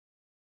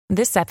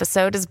This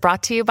episode is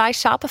brought to you by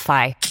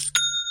Shopify.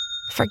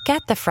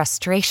 Forget the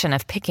frustration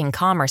of picking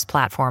commerce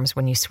platforms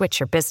when you switch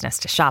your business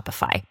to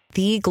Shopify,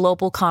 the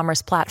global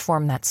commerce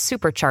platform that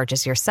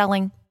supercharges your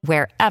selling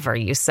wherever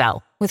you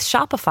sell. With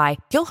Shopify,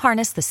 you'll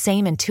harness the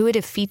same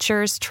intuitive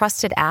features,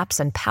 trusted apps,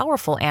 and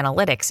powerful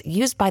analytics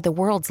used by the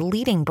world's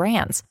leading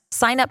brands.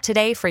 Sign up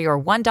today for your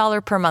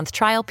 $1 per month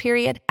trial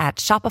period at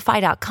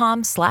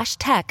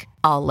shopify.com/tech,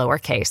 all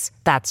lowercase.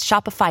 That's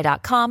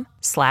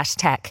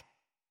shopify.com/tech.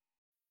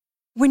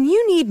 When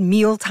you need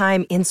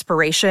mealtime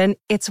inspiration,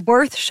 it's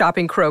worth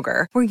shopping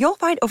Kroger, where you'll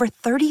find over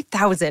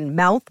 30,000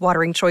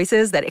 mouth-watering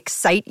choices that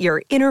excite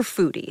your inner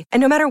foodie. And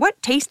no matter what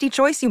tasty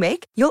choice you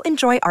make, you'll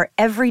enjoy our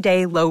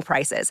everyday low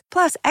prices,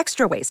 plus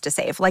extra ways to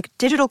save, like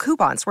digital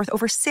coupons worth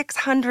over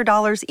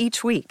 $600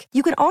 each week.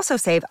 You can also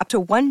save up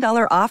to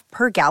 $1 off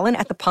per gallon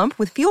at the pump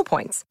with fuel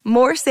points.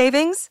 More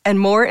savings and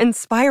more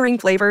inspiring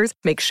flavors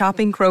make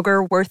shopping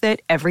Kroger worth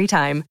it every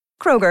time.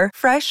 Kroger,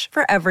 fresh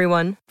for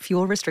everyone.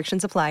 Fuel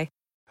restrictions apply.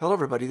 Hello,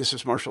 everybody. This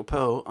is Marshall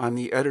Poe. I'm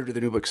the editor of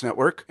the New Books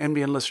Network.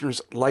 NBN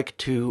listeners like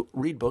to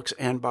read books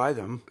and buy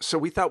them. So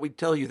we thought we'd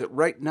tell you that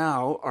right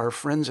now, our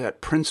friends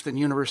at Princeton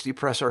University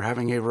Press are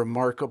having a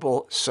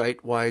remarkable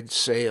site-wide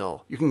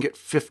sale. You can get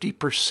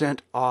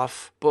 50%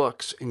 off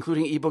books,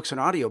 including ebooks and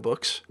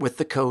audiobooks, with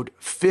the code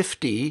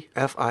 50,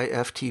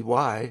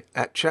 F-I-F-T-Y,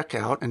 at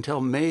checkout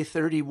until May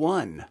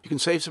 31. You can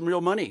save some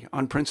real money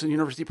on Princeton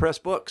University Press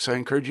books. I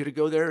encourage you to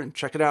go there and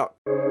check it out.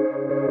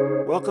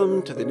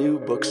 Welcome to the New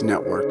Books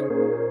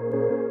Network.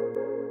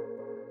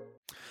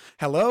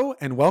 Hello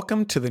and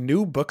welcome to the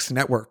New Books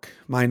Network.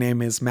 My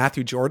name is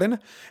Matthew Jordan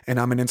and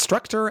I'm an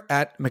instructor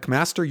at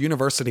McMaster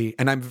University.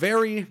 And I'm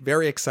very,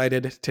 very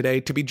excited today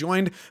to be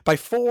joined by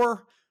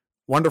four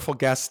wonderful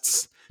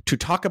guests to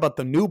talk about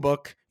the new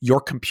book,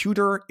 Your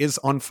Computer is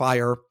on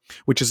Fire,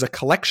 which is a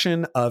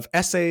collection of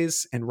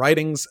essays and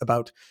writings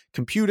about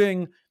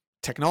computing,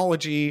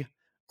 technology,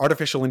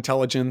 artificial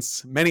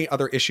intelligence, many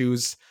other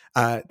issues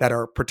that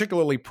are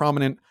particularly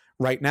prominent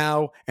right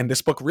now. And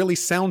this book really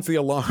sounds the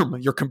alarm.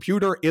 Your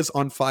Computer is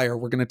on Fire.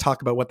 We're going to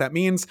talk about what that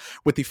means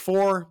with the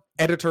four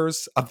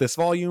editors of this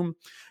volume,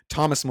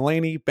 Thomas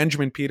Mullaney,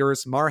 Benjamin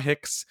Peters, Mar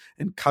Hicks,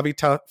 and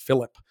Kavita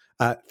Philip.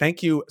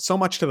 Thank you so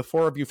much to the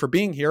four of you for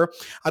being here.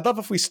 I'd love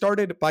if we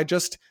started by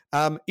just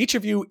each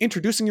of you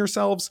introducing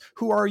yourselves.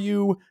 Who are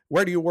you?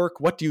 Where do you work?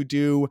 What do you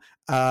do?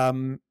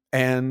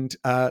 And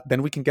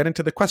then we can get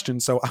into the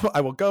questions. So I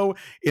will go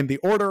in the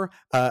order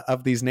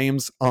of these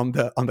names on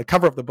the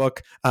cover of the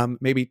book.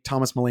 Maybe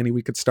Thomas Mullaney,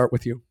 we could start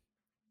with you.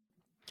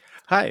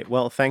 Hi.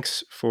 Well,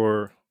 thanks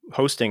for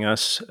hosting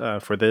us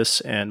for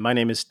this. And my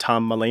name is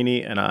Tom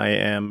Mullaney, and I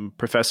am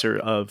professor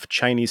of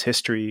Chinese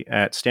history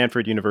at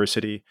Stanford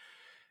University,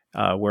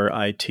 where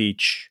I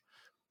teach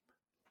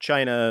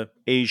China,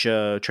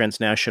 Asia,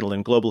 transnational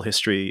and global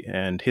history,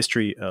 and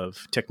history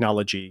of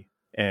technology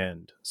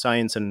and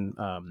science. And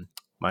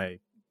my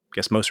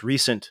most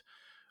recent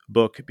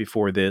book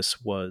before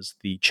this was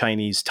The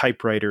Chinese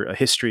Typewriter, A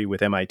History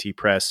with MIT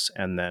Press,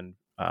 and then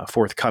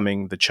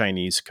forthcoming The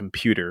Chinese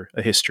Computer,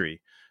 A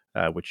History,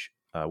 which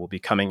will be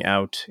coming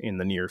out in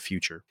the near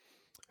future.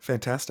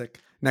 Fantastic.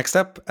 Next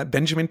up,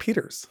 Benjamin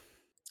Peters.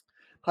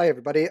 Hi,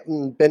 everybody.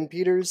 I'm Ben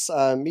Peters,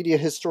 media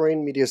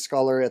historian, media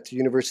scholar at the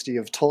University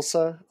of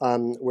Tulsa,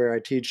 where I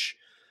teach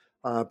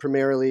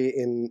primarily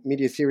in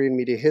media theory and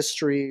media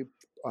history,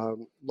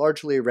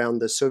 largely around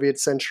the Soviet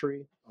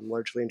century. I'm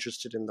largely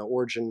interested in the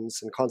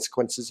origins and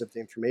consequences of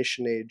the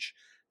information age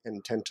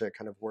and tend to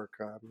kind of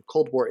work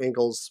Cold War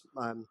angles.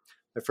 My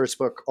first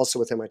book, also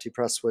with MIT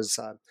Press, was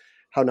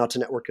How Not to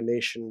Network a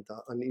Nation,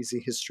 The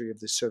Uneasy History of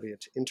the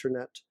Soviet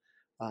Internet.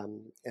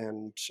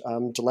 And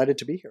I'm delighted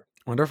to be here.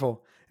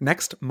 Wonderful.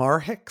 Next,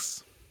 Mar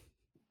Hicks.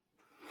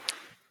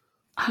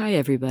 Hi,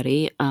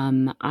 everybody.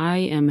 I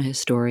am a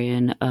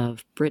historian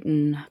of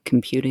Britain,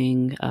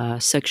 computing,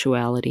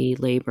 sexuality,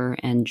 labor,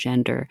 and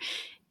gender.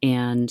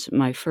 And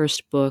my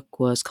first book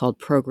was called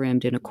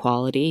Programmed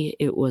Inequality.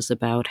 It was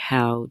about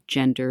how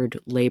gendered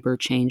labor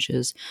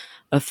changes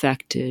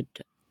affected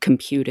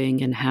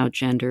computing and how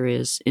gender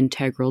is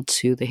integral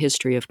to the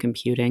history of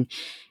computing.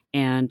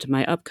 And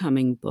my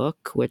upcoming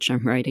book, which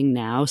I'm writing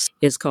now,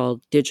 is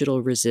called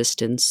Digital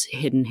Resistance: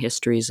 Hidden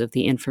Histories of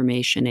the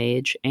Information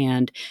Age.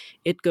 And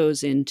it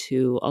goes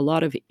into a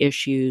lot of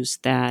issues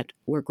that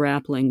we're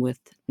grappling with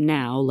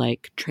now,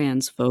 like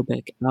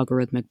transphobic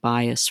algorithmic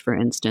bias, for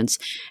instance.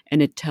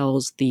 And it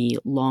tells the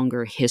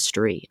longer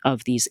history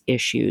of these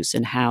issues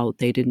and how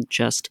they didn't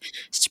just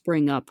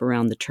spring up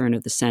around the turn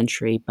of the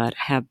century, but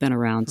have been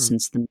around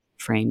since the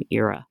mainframe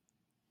era.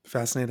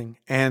 Fascinating.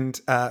 And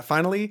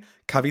finally,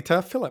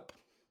 Kavita Philip.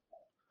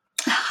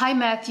 Hi,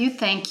 Matthew.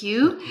 Thank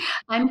you.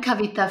 I'm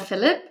Kavita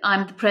Philip.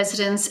 I'm the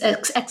President's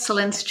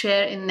Excellence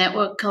Chair in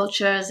Network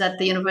Cultures at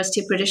the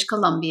University of British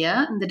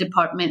Columbia in the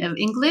Department of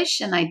English,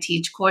 and I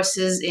teach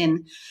courses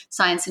in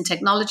Science and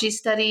Technology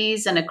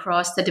Studies and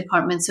across the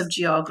departments of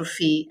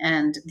Geography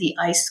and the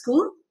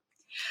iSchool.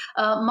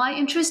 My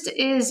interest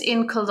is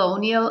in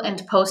colonial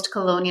and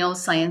post-colonial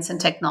science and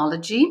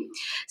technology.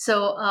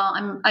 So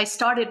I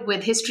started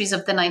with histories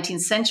of the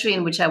 19th century,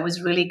 in which I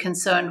was really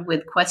concerned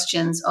with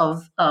questions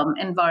of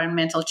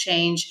environmental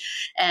change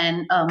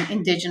and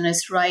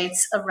indigenous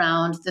rights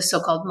around the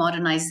so-called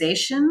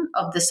modernization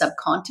of the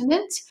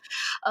subcontinent.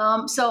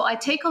 So I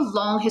take a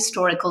long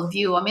historical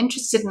view. I'm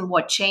interested in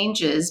what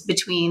changes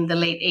between the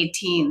late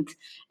 18th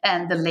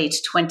and the late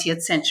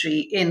 20th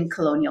century in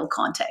colonial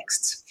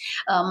contexts.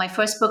 My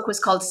first book was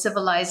called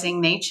Civilizing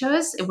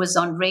Natures. It was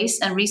on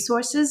race and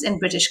resources in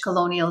British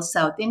colonial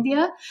South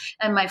India.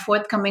 And my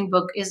forthcoming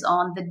book is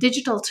on the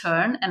digital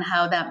turn and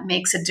how that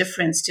makes a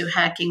difference to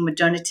hacking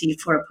modernity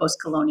for a post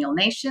colonial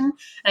nation.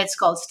 And it's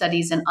called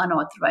Studies in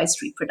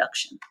Unauthorized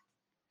Reproduction.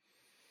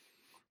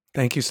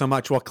 Thank you so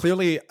much. Well,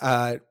 clearly,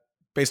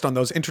 based on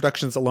those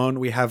introductions alone,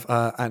 we have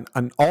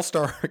an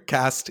all-star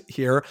cast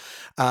here.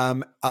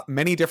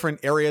 Many different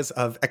areas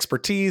of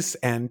expertise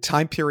and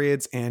time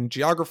periods and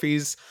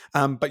geographies.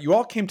 But you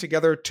all came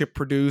together to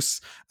produce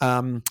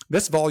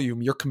this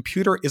volume, Your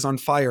Computer is on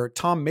Fire.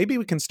 Tom, maybe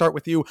we can start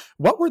with you.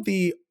 What were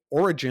the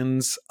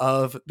origins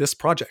of this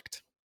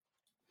project?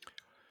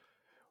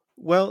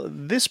 Well,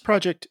 this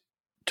project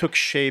took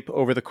shape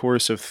over the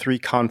course of 3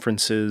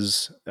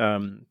 conferences,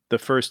 the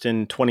first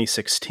in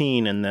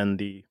 2016 and then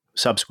the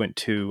subsequent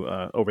 2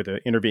 over the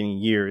intervening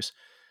years.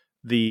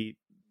 The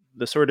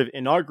sort of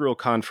inaugural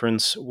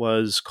conference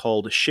was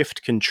called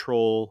Shift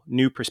Control,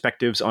 New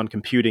Perspectives on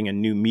Computing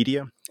and New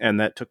Media, and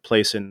that took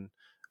place in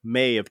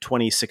May of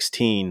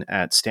 2016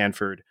 at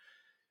Stanford.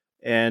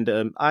 And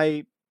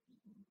I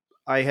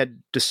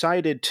had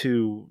decided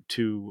to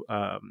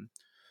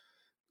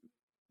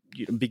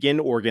begin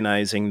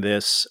organizing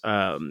this,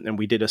 and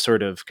we did a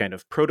sort of kind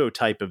of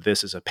prototype of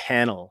this as a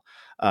panel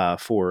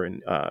for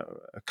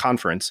a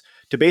conference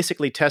to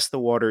basically test the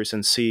waters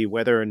and see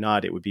whether or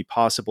not it would be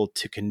possible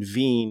to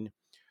convene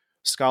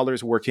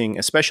scholars working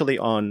especially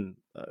on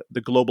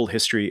the global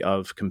history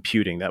of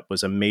computing. That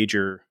was a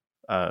major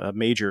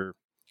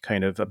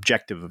kind of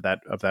objective of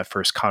that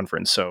first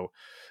conference. So,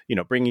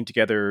 bringing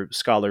together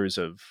scholars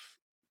of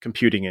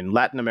computing in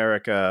Latin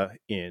America,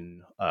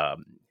 in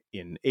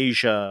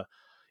Asia,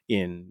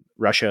 in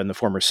Russia and the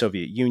former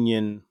Soviet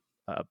Union,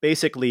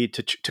 basically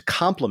to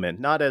complement,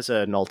 not as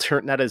an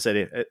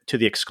to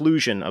the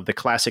exclusion of the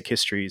classic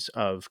histories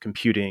of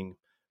computing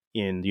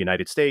in the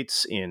United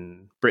States,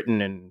 in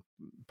Britain, and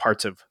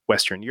parts of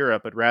Western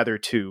Europe, but rather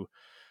to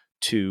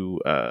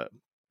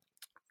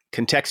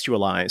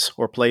contextualize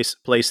or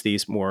place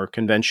these more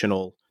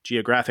conventional,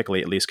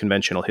 geographically at least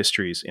conventional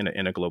histories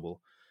in a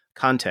global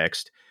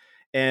context.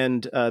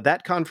 And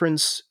that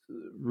conference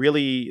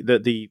really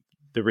the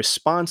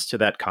response to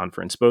that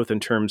conference, both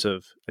in terms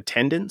of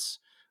attendance,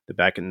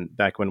 back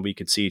when we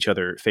could see each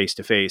other face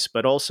to face,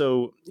 but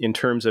also in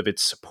terms of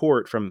its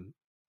support from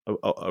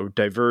a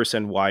diverse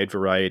and wide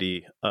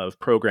variety of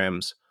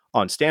programs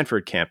on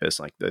Stanford campus,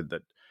 like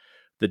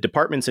the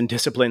departments and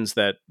disciplines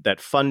that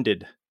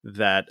funded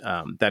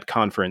that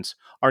conference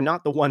are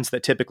not the ones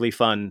that typically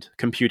fund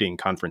computing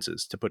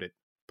conferences, to put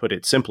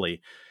it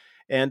simply,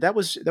 and that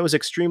was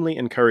extremely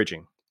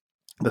encouraging.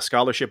 The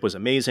scholarship was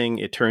amazing.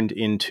 It turned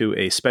into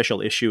a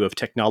special issue of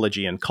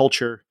Technology and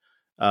Culture.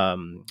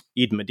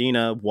 Eid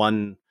Medina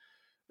won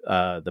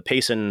the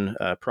Payson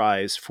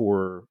Prize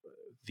for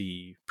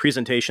the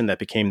presentation that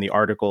became the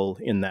article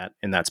in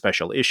that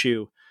special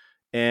issue,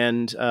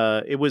 and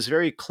it was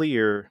very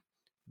clear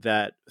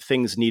that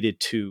things needed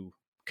to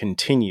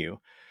continue.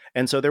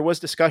 And so there was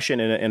discussion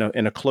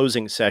in a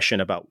closing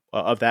session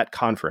of that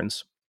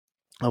conference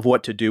of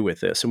what to do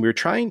with this, and we were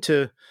trying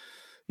to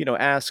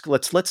ask,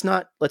 let's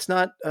not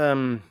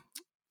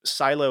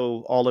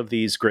silo all of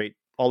this great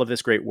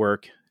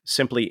work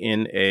simply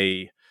in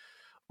a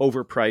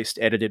overpriced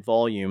edited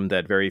volume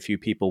that very few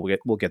people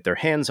will get their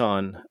hands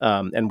on,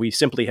 and we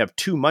simply have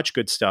too much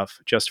good stuff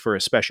just for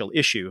a special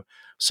issue.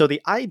 So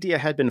the idea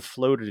had been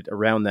floated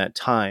around that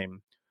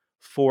time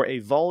for a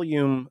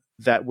volume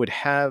that would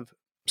have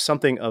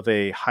something of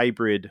a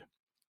hybrid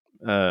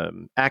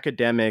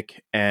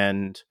academic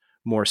and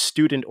more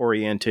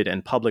student-oriented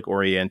and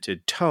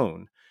public-oriented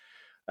tone.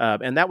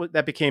 And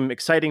that became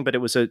exciting, but there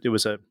was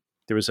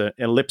an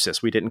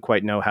ellipsis. We didn't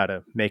quite know how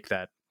to make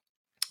that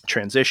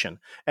transition.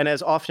 And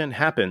as often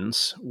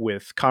happens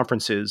with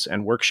conferences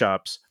and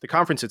workshops, the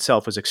conference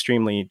itself was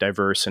extremely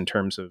diverse in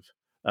terms of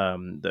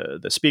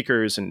the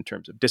speakers, in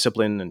terms of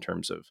discipline, in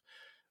terms of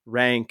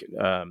rank,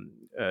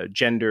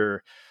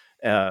 gender,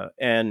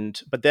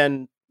 but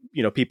then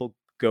people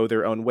go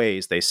their own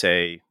ways. They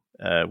say,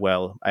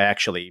 well, I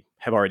actually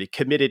have already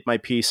committed my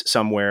piece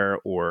somewhere,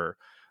 or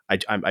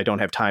I don't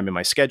have time in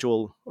my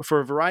schedule.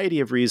 For a variety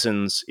of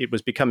reasons, it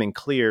was becoming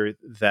clear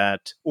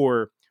that,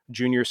 or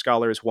junior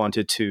scholars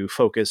wanted to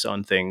focus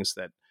on things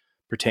that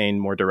pertain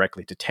more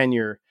directly to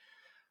tenure.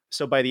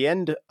 So by the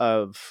end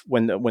of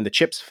when the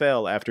chips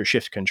fell after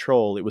Shift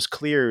Control, it was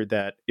clear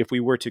that if we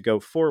were to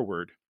go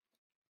forward,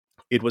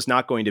 it was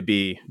not going to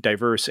be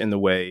diverse in the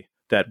way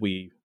that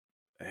we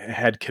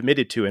had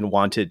committed to and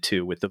wanted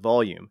to with the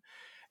volume.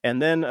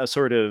 And then a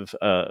sort of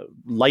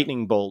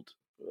lightning bolt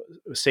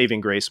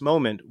saving grace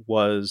moment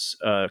was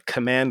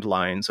Command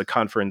Lines, a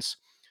conference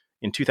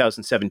in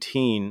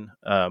 2017,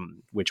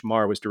 which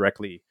Mar was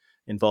directly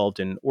involved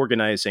in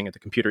organizing at the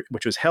computer,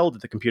 which was held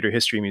at the Computer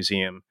History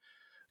Museum.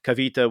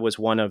 Kavita was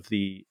one of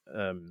the,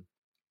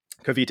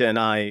 Kavita and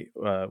I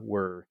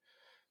were,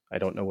 I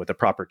don't know what the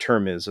proper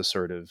term is, a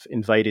sort of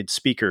invited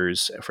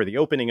speakers for the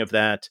opening of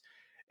that.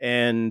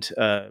 And,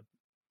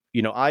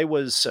 I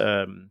was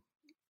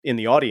in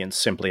the audience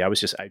simply.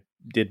 I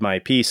did my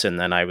piece and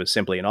then I was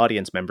simply an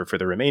audience member for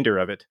the remainder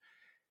of it.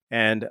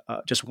 And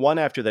just one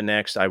after the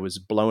next, I was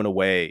blown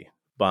away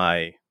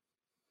by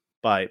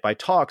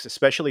talks,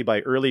 especially by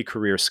early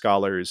career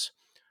scholars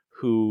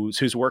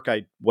whose work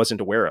I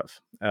wasn't aware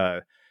of.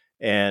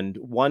 And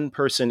one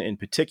person in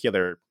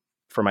particular,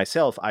 for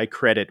myself, I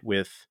credit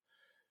with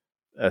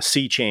a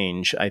sea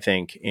change, I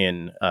think,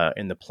 in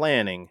the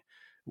planning,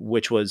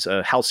 which was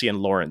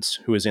Halcyon Lawrence,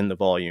 who is in the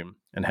volume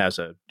and has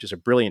just a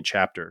brilliant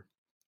chapter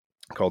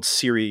called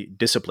Siri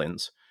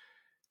Disciplines,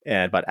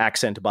 and about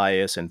accent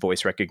bias and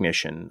voice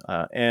recognition.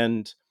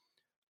 And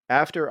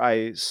after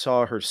I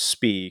saw her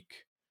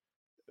speak,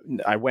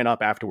 I went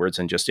up afterwards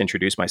and just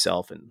introduced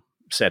myself and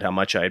said how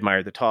much I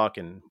admired the talk,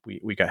 and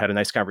we had a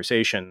nice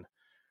conversation.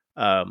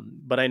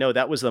 But I know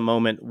that was the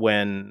moment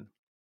when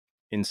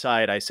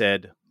inside I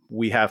said,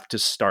 we have to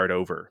start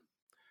over.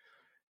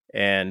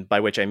 And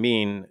by which I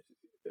mean,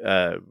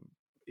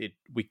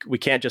 we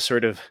can't just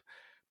sort of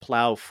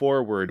plow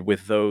forward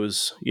with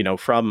those,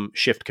 from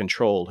Shift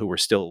Control who were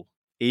still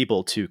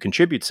able to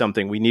contribute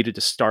something. We needed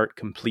to start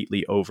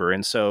completely over.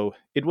 And so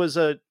it was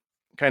a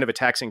kind of a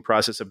taxing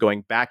process of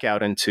going back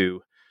out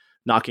into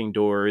knocking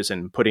doors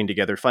and putting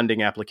together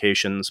funding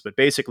applications. But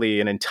basically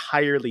an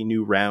entirely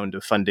new round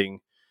of funding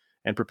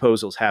and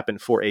proposals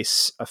happened for a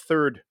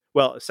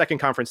second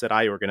conference that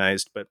I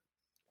organized, but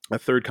a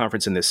third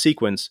conference in this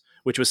sequence,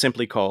 which was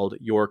simply called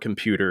Your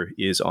Computer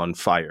is on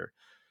Fire.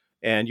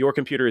 And Your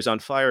Computer is on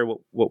Fire,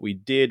 what we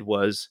did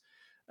was,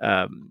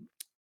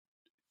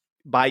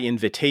 by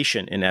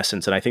invitation, in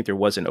essence, and I think there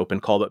was an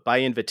open call, but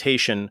by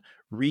invitation,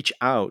 reach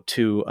out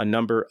to a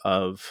number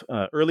of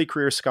early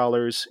career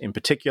scholars in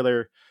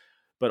particular,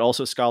 but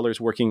also scholars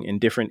working in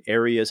different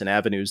areas and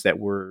avenues that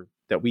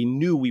we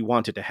knew we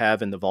wanted to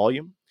have in the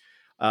volume,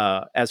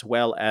 as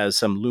well as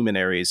some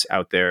luminaries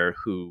out there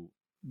who,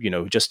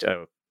 just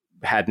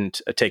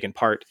hadn't taken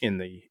part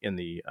in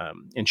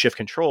Shift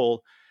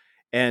Control,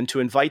 and to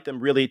invite them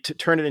really to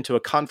turn it into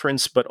a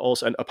conference, but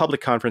also a public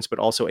conference, but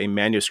also a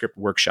manuscript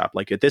workshop.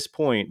 Like at this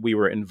point, we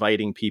were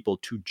inviting people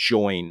to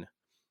join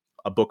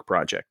a book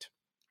project.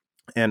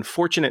 And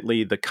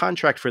fortunately, the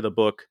contract for the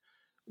book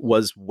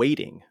was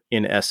waiting,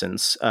 in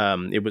essence.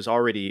 It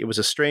was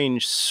a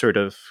strange sort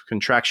of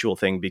contractual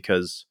thing,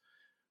 because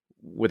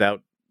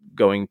without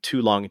going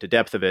too long into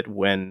depth of it,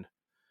 when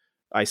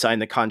I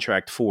signed the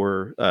contract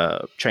for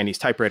Chinese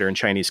typewriter and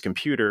Chinese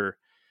computer,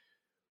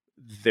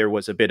 there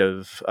was a bit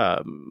of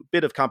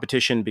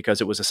competition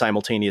because it was a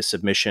simultaneous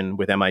submission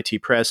with MIT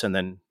Press and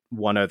then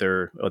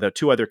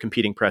two other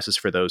competing presses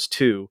for those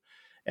two.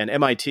 And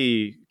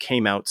MIT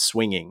came out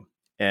swinging,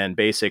 and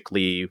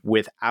basically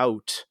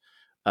without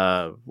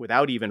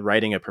even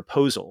writing a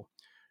proposal,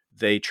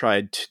 they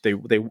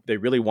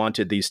really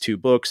wanted these two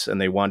books,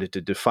 and they wanted to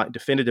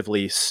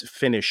definitively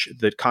finish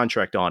the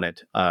contract on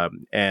it.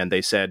 And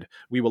they said,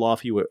 we will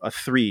offer you a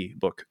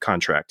 3-book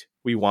contract.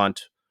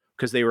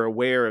 Because they were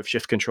aware of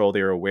Shift Control,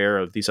 they were aware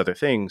of these other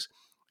things.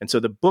 And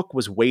so the book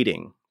was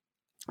waiting,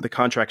 the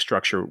contract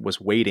structure was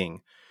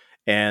waiting,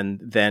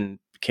 and then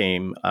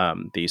came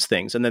these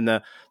things. And then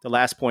the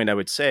last point I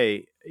would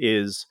say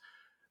is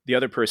the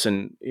other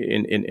person,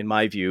 in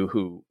my view,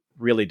 who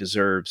really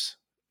deserves,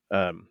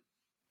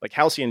 like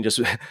Halcyon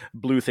just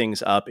blew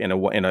things up in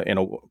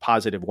a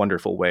positive,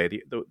 wonderful way.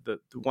 The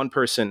one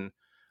person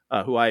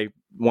who I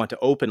want to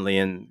openly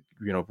and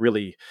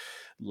really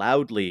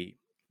loudly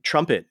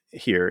trumpet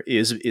here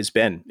is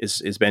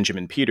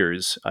Benjamin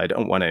Peters. I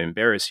don't want to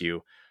embarrass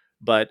you,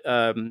 but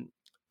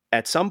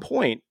at some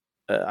point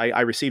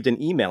I received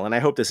an email, and I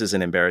hope this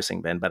isn't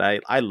embarrassing, Ben, but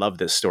I love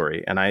this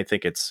story, and I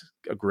think it's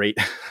a great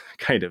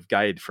kind of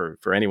guide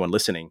for anyone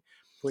listening.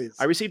 Please.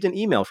 I received an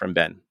email from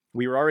Ben.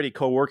 We were already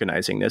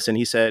co-organizing this, and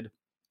he said,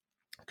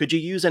 "Could you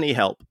use any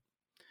help?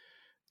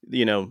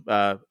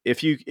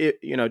 If you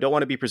don't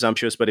want to be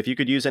presumptuous, but if you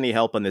could use any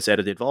help on this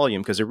edited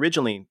volume, because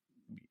originally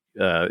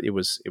it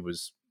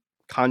was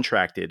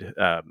contracted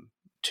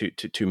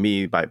to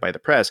me by the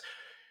press.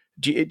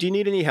 Do you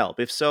need any help?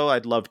 If so,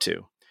 I'd love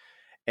to."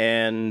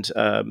 And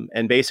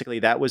basically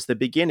that was the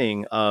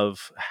beginning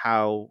of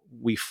how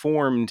we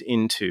formed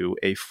into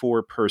a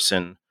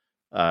 4-person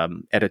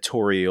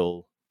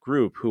editorial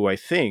group, who I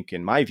think,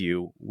 in my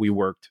view, we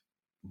worked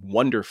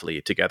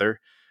wonderfully together.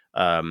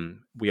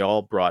 We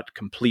all brought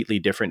completely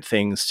different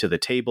things to the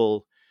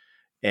table,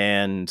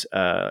 and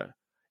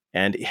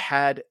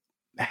had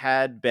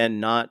Ben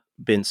not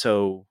been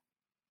so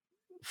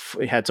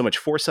had so much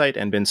foresight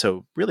and been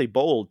so really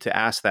bold to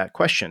ask that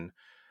question,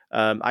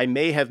 I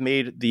may have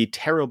made the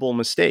terrible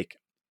mistake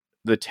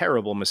the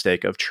terrible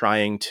mistake of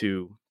trying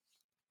to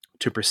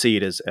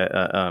proceed as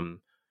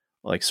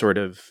like sort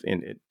of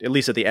in at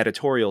least at the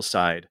editorial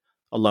side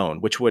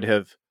alone, which would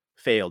have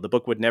failed. The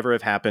book would never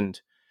have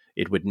happened.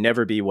 It would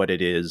never be what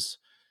it is.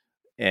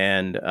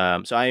 And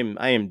so I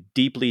am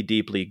deeply,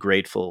 deeply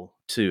grateful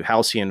to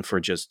Halcyon for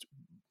just,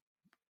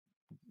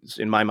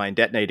 in my mind,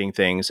 detonating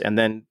things, and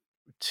then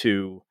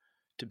to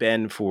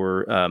Ben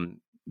for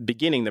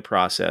beginning the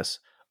process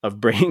of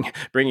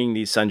bringing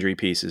these sundry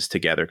pieces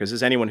together. Because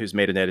as anyone who's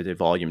made an edited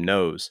volume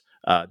knows,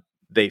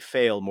 they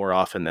fail more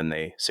often than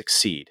they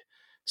succeed.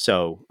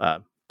 So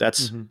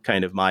that's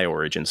kind of my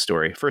origin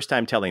story. First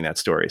time telling that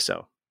story.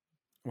 So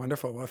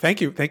wonderful. Well,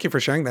 thank you. Thank you for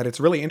sharing that. It's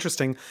really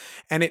interesting.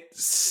 And it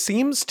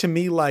seems to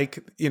me like,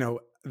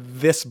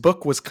 this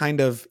book was kind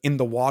of in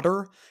the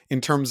water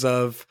in terms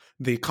of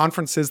the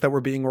conferences that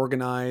were being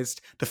organized,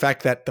 the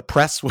fact that the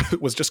press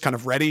was just kind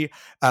of ready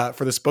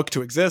for this book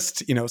to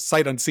exist,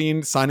 sight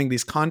unseen, signing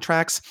these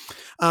contracts.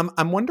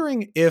 I'm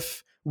wondering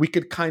if we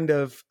could kind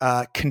of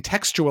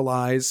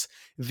contextualize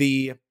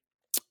the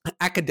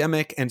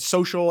academic and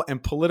social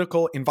and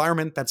political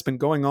environment that's been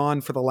going on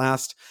for the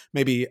last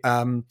maybe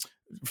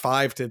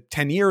 5 to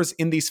 10 years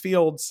in these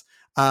fields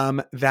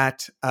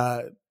that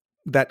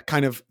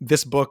kind of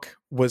this book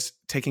was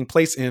taking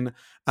place in.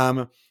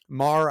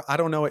 Mar, I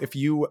don't know if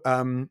you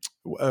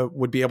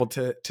would be able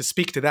to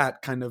speak to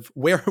that kind of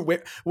where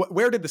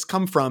did this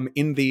come from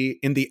in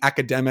the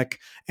academic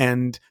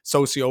and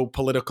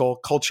socio-political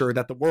culture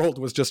that the world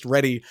was just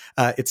ready,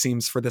 it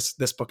seems, for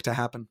this book to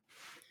happen.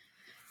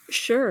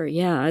 Sure.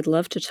 Yeah, I'd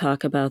love to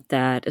talk about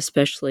that,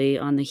 especially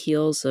on the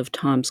heels of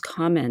Tom's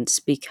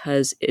comments,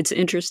 because it's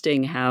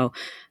interesting how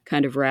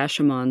kind of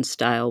Rashomon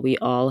style, we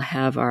all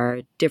have our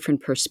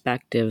different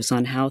perspectives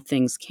on how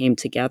things came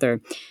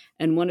together.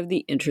 And one of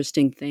the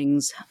interesting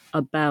things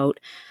about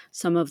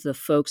some of the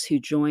folks who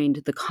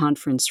joined the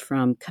conference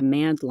from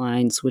Command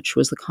Lines, which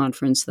was the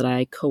conference that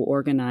I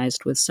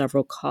co-organized with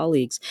several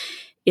colleagues,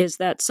 is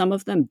that some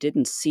of them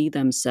didn't see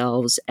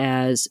themselves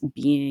as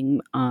being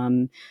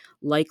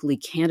likely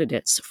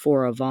candidates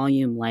for a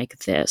volume like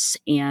this.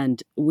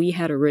 And we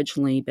had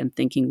originally been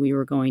thinking we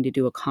were going to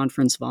do a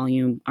conference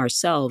volume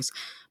ourselves,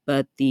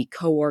 but the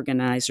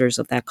co-organizers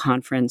of that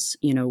conference,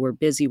 were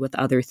busy with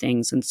other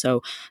things. And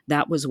so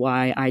that was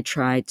why I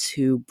tried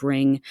to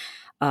bring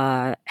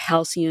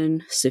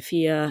Halcyon,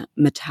 Safiya,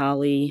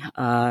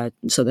 Mitali,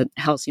 so that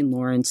Halcyon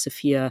Lauren,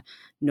 Safiya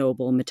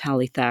Noble,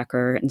 Mitali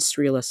Thacker, and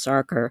Srila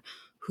Sarkar,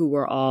 who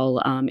were all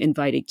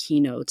invited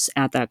keynotes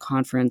at that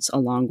conference,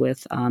 along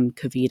with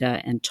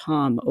Kavita and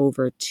Tom,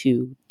 over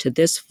to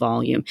this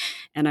volume.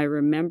 And I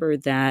remember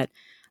that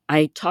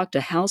I talked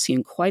to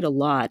Halcyon quite a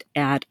lot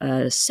at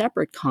a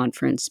separate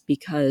conference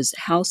because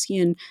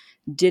Halcyon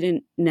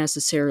didn't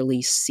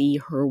necessarily see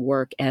her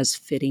work as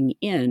fitting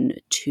in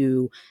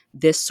to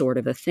this sort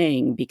of a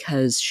thing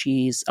because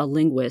she's a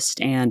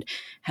linguist and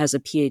has a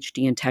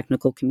PhD in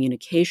technical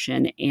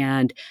communication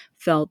and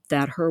felt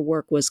that her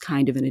work was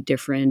kind of in a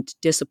different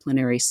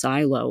disciplinary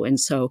silo. And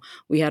so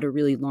we had a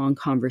really long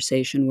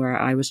conversation where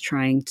I was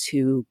trying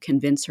to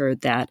convince her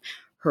that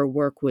her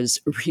work was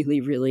really,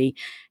 really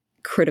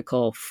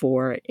critical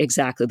for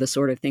exactly the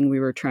sort of thing we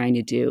were trying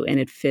to do,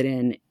 and it fit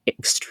in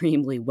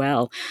extremely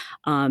well.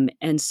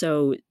 And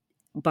so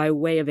by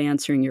way of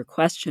answering your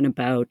question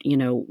about,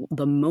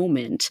 the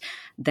moment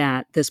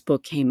that this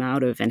book came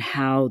out of and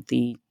how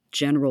the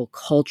general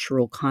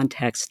cultural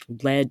context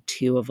led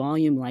to a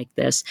volume like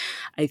this,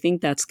 I think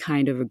that's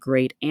kind of a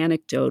great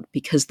anecdote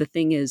because the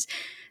thing is,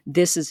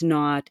 this is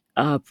not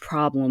a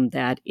problem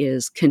that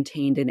is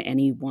contained in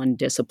any one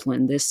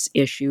discipline. This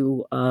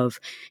issue of,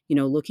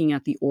 looking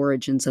at the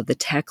origins of the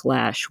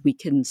techlash, we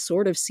can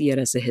sort of see it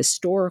as a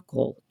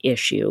historical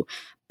issue,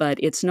 but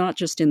it's not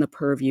just in the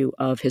purview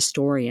of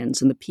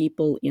historians. And the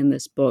people in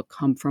this book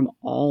come from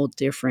all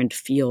different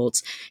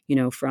fields,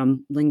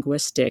 from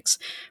linguistics,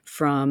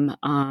 from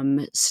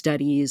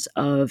studies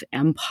of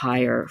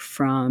empire,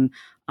 from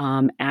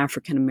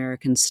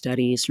African-American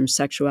studies, from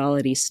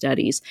sexuality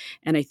studies.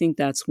 And I think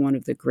that's one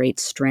of the great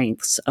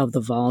strengths of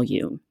the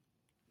volume.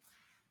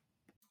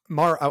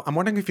 Mar, I'm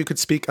wondering if you could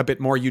speak a bit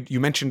more. You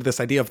mentioned this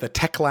idea of the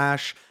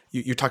techlash.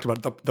 You talked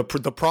about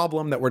the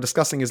problem that we're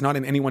discussing is not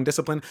in any one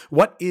discipline.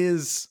 What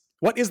is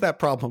that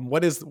problem?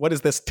 What is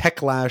this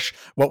techlash?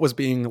 What was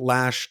being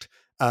lashed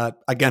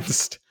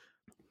against?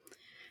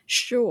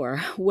 Sure.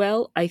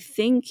 Well, I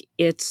think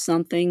it's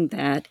something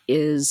that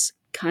is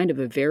kind of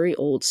a very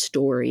old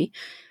story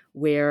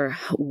where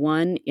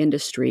one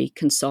industry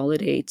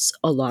consolidates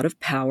a lot of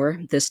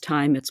power. This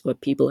time it's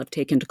what people have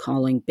taken to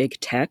calling big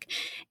tech.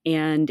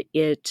 And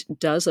it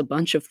does a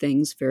bunch of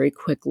things very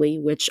quickly,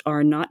 which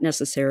are not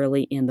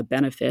necessarily in the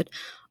benefit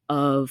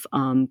of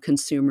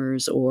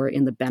consumers or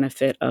in the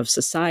benefit of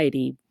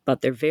society,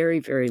 but they're very,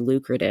 very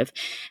lucrative.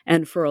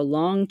 And for a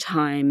long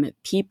time,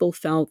 people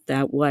felt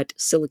that what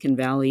Silicon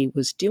Valley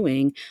was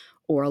doing,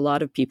 or a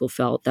lot of people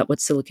felt that what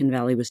Silicon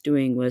Valley was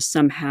doing was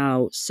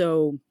somehow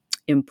so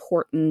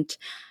important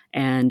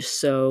and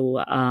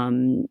so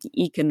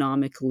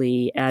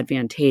economically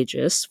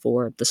advantageous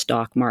for the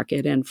stock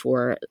market and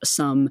for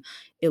some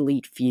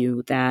elite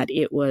few that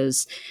it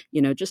was,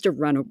 just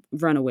a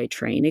runaway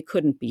train. It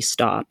couldn't be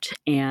stopped.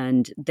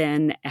 And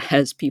then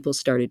as people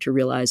started to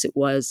realize it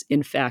was,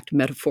 in fact,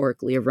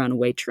 metaphorically a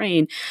runaway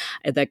train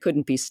that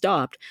couldn't be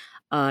stopped,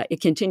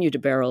 it continued to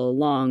barrel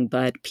along,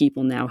 but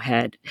people now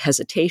had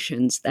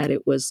hesitations that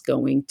it was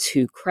going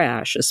to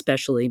crash,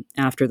 especially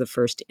after the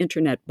first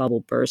internet bubble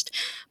burst.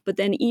 But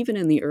then even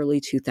in the early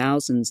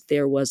 2000s,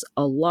 there was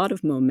a lot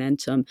of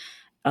momentum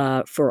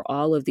for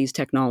all of these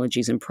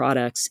technologies and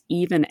products,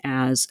 even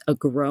as a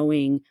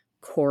growing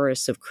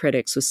chorus of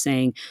critics was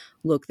saying,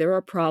 look, there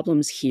are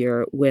problems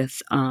here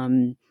with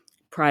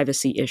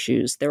privacy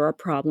issues. There are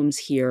problems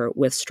here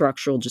with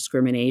structural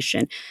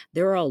discrimination.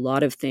 There are a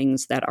lot of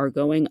things that are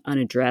going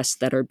unaddressed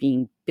that are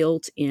being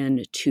built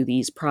into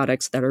these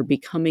products that are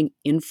becoming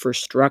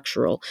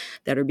infrastructural,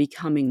 that are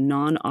becoming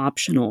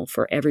non-optional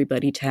for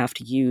everybody to have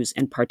to use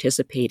and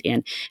participate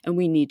in. And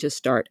we need to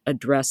start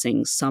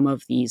addressing some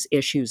of these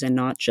issues and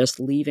not just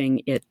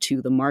leaving it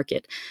to the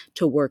market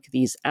to work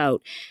these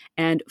out.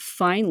 And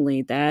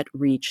finally, that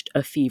reached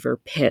a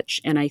fever pitch.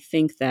 And I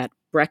think that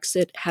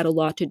Brexit had a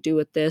lot to do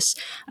with this.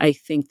 I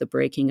think the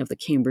breaking of the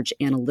Cambridge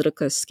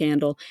Analytica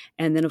scandal.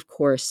 And then, of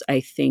course, I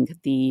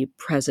think the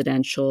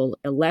presidential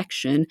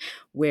election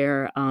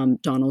where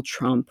Donald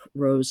Trump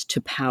rose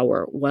to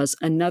power was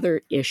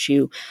another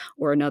issue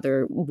or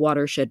another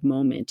watershed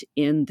moment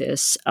in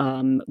this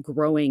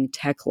growing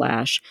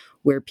techlash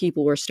where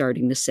people were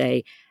starting to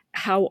say,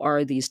 how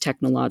are these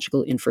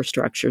technological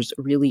infrastructures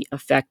really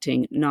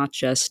affecting not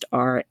just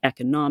our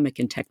economic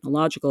and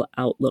technological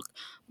outlook,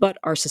 but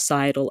our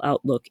societal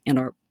outlook and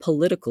our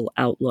political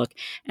outlook?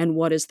 And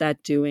what is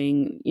that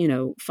doing,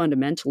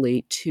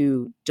 fundamentally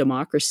to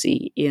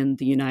democracy in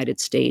the United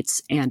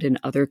States and in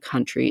other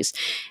countries?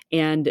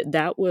 And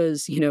that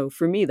was,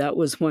 for me, that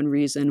was one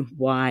reason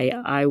why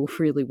I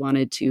really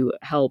wanted to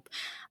help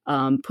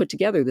put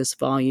together this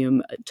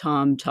volume.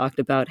 Tom talked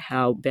about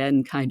how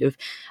Ben kind of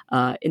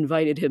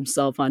invited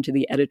himself onto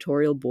the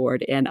editorial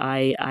board, and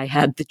I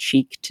had the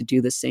cheek to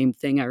do the same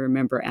thing. I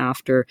remember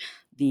after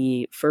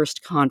the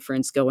first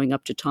conference going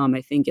up to Tom,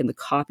 I think in the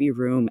copy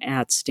room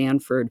at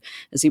Stanford,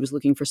 as he was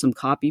looking for some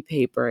copy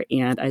paper.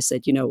 And I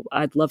said,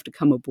 I'd love to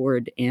come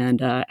aboard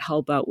and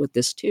help out with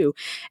this too.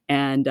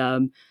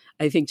 And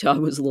I think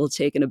Tom was a little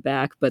taken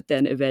aback, but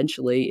then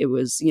eventually it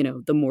was,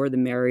 the more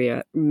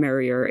the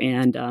merrier.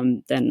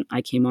 And then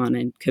I came on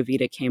and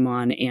Kavita came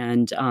on.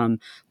 And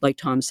like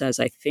Tom says,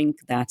 I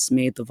think that's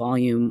made the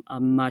volume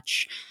a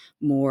much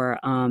more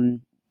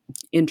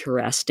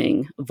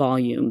interesting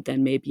volume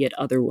than maybe it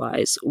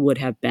otherwise would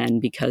have been,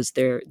 because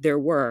there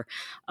were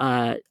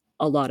a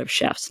lot of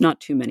chefs, not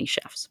too many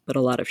chefs, but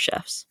a lot of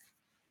chefs.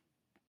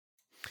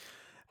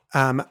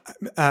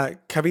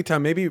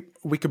 Kavita, maybe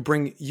we could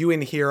bring you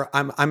in here.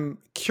 I'm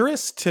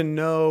curious to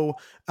know,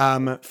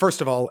 first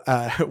of all,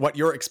 what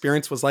your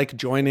experience was like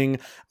joining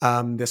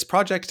this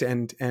project,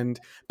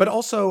 but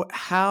also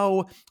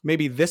how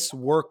maybe this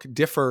work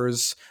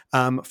differs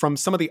from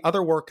some of the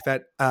other work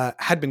that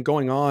had been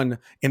going on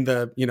in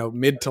the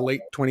mid to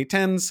late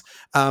 2010s.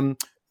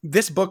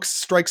 This book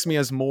strikes me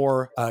as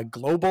more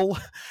global.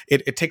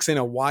 It takes in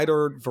a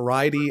wider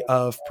variety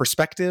of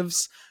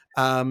perspectives.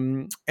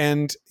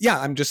 And yeah,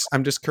 I'm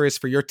just curious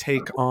for your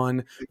take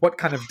on what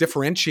kind of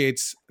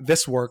differentiates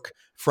this work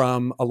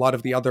from a lot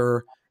of the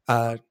other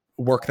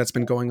work that's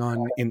been going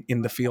on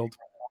in the field.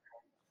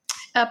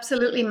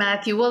 Absolutely,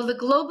 Matthew. Well, the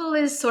global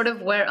is sort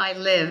of where I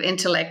live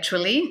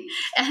intellectually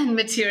and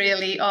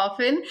materially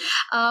often.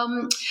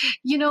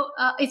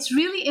 It's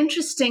really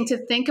interesting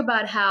to think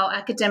about how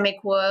academic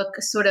work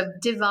sort of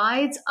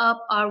divides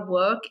up our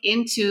work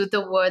into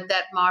the word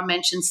that Mar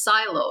mentioned,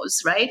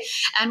 silos, right?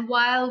 And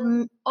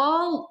while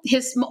all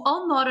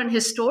modern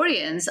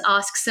historians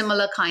ask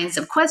similar kinds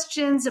of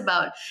questions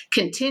about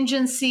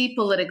contingency,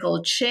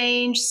 political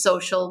change,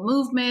 social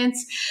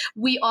movements,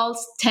 we all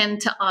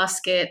tend to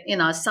ask it in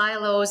our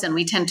silos, and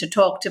we tend to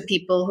talk to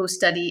people who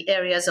study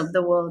areas of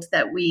the world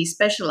that we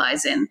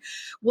specialize in.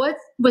 What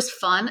was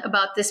fun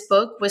about this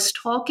book was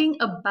talking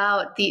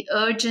about the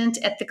urgent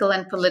ethical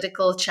and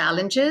political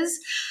challenges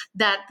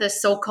that the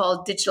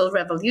so-called digital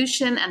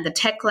revolution and the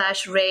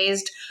techlash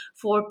raised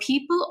for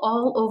people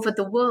all over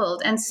the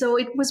world. And so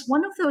it was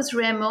one of those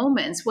rare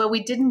moments where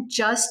we didn't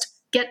just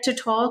get to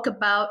talk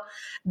about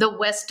the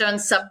Western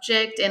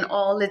subject in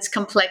all its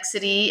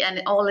complexity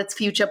and all its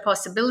future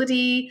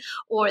possibility,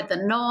 or the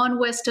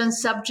non-Western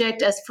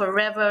subject as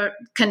forever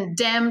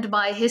condemned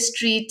by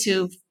history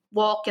to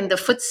walk in the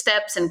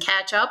footsteps and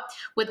catch up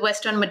with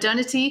Western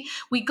modernity.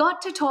 We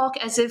got to talk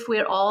as if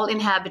we're all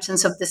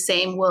inhabitants of the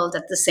same world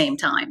at the same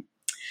time.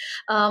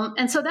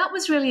 And so that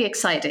was really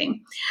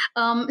exciting.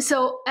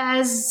 So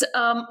as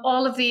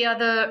all of the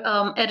other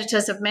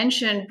editors have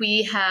mentioned,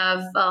 we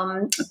have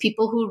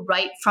people who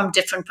write from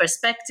different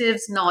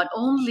perspectives, not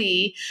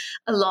only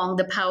along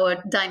the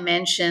power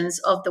dimensions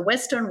of the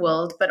Western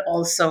world, but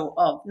also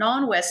of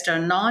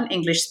non-Western,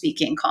 non-English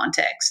speaking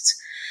contexts.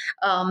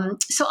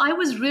 So I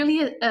was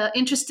really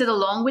interested,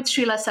 along with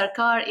Srila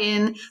Sarkar,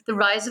 in the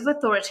rise of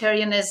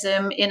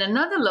authoritarianism in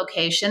another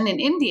location in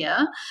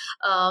India,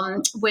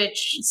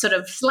 which sort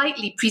of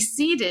slightly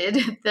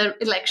preceded the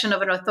election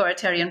of an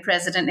authoritarian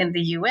president in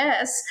the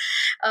US.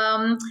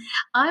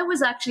 I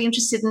was actually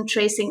interested in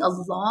tracing a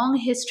long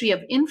history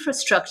of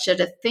infrastructure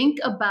to think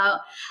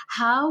about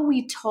how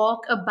we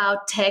talk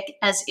about tech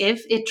as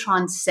if it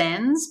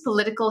transcends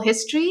political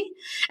history.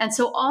 And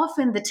so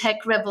often the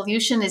tech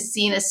revolution is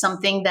seen as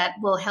something that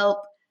will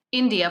help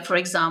India, for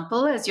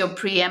example, as your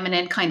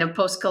preeminent kind of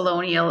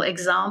post-colonial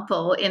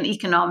example in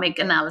economic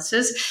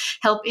analysis,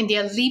 help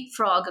India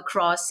leapfrog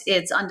across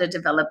its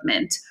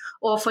underdevelopment.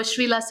 Or for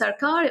Srila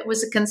Sarkar, it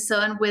was a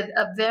concern with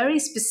a very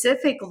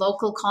specific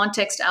local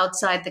context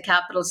outside the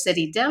capital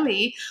city,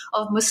 Delhi,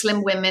 of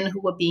Muslim women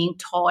who were being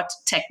taught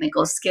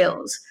technical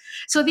skills.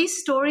 So these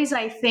stories,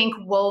 I think,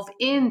 wove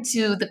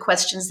into the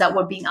questions that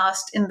were being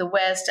asked in the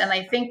West. And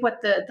I think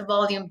what the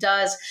volume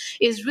does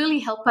is really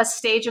help us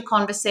stage a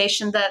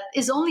conversation that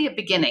is only a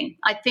beginning.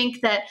 I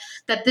think that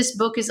this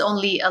book is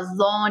only a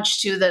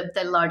launch to the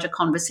larger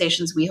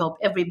conversations we hope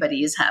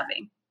everybody is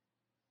having.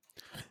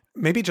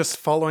 Maybe just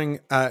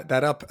following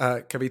that up,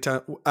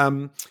 Kavita,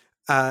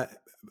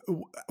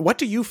 what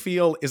do you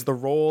feel is the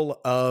role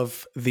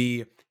of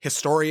the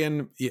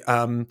historian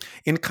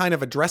in kind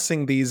of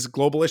addressing these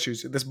global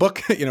issues? This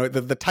book,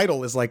 the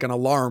title is like an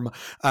alarm.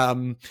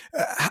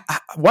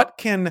 What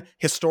can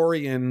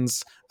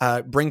historians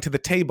bring to the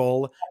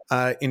table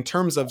in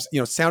terms of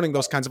sounding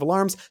those kinds of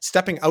alarms,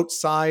 stepping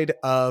outside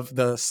of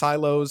the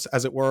silos,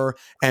 as it were,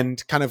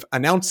 and kind of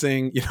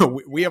announcing,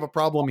 we have a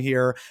problem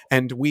here,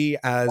 and we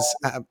as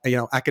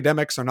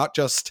academics are not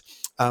just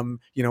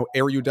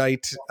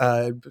erudite.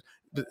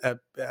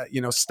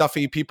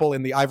 Stuffy people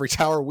in the ivory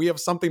tower. We have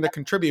something to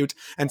contribute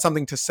and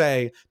something to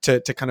say to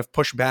kind of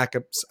push back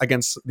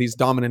against these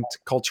dominant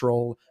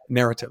cultural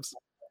narratives.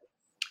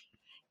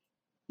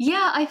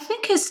 Yeah, I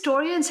think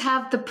historians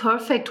have the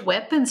perfect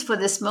weapons for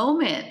this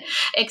moment,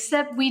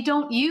 except we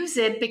don't use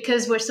it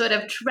because we're sort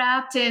of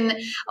trapped in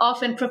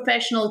often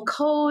professional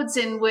codes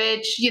in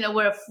which,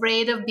 we're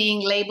afraid of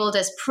being labeled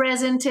as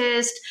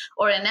presentist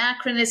or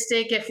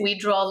anachronistic if we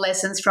draw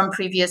lessons from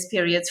previous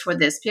periods for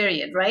this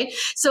period, right?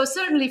 So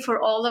certainly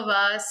for all of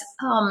us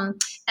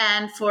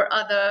and for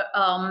other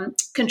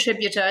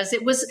contributors,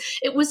 it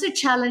was a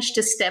challenge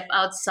to step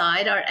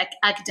outside our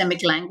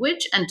academic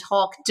language and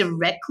talk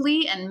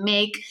directly and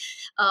make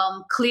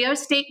clear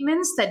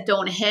statements that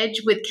don't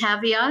hedge with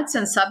caveats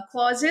and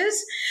subclauses.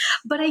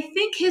 But I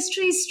think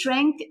history's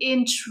strength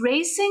in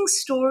tracing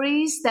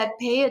stories that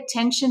pay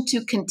attention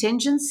to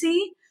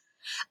contingency,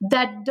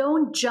 that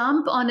don't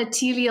jump on a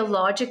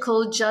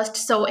teleological just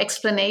so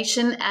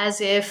explanation as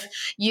if,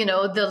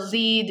 the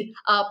lead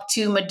up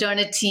to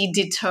modernity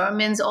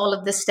determines all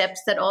of the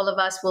steps that all of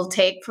us will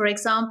take, for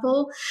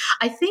example.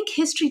 I think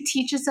history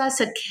teaches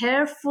us a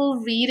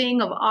careful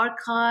reading of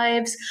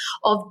archives,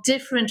 of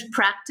different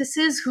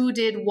practices, who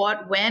did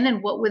what when,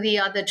 and what were the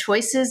other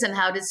choices, and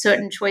how did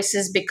certain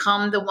choices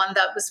become the one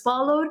that was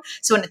followed.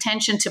 So an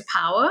attention to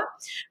power,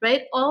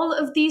 right? All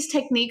of these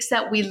techniques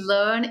that we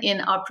learn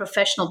in our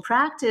professional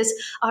practice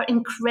are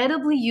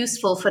incredibly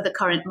useful for the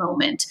current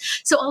moment.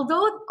 So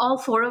although all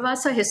four of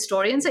us are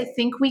historians, I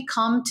think we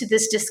come to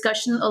this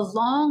discussion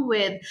along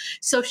with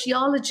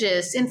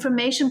sociologists,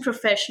 information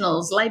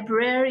professionals,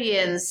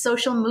 librarians,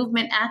 social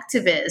movement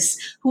activists,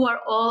 who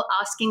are all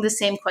asking the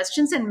same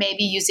questions and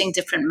maybe using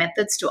different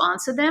methods to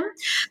answer them.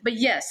 But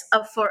yes,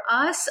 for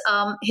us,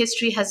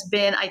 history has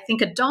been, I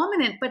think, a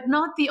dominant, but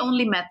not the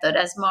only method,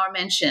 as Mar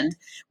mentioned.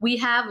 We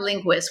have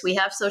linguists, we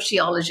have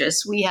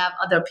sociologists, we have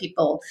other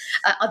people,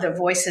 other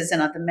voices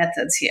and other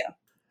methods here.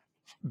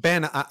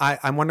 Ben,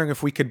 I'm wondering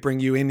if we could bring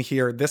you in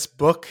here. This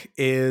book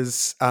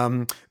is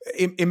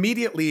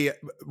immediately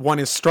one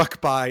is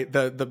struck by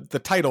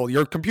the title.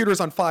 Your computer's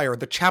on fire.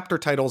 The chapter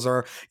titles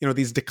are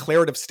these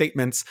declarative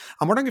statements.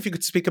 I'm wondering if you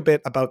could speak a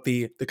bit about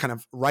the kind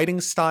of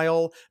writing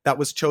style that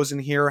was chosen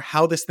here,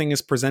 how this thing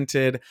is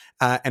presented,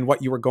 and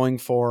what you were going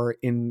for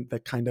in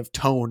the kind of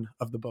tone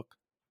of the book.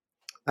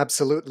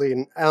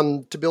 Absolutely.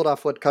 And to build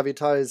off what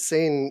Kavita is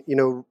saying,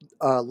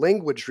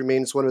 language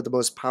remains one of the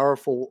most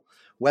powerful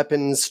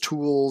weapons,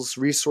 tools,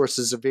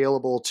 resources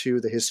available to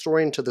the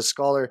historian, to the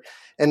scholar.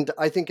 And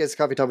I think, as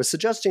Kavita was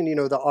suggesting,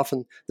 that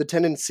often the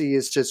tendency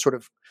is to sort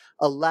of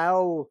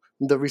allow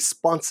the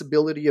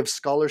responsibility of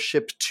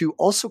scholarship to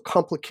also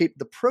complicate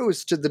the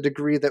prose to the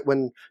degree that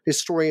when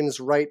historians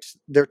write,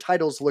 their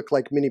titles look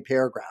like mini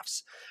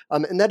paragraphs.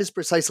 And that is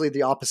precisely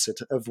the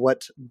opposite of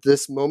what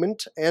this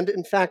moment, and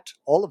in fact,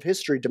 all of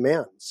history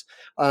demands.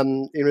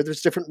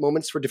 There's different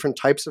moments for different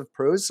types of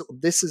prose.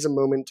 This is a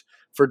moment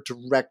for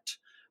direct,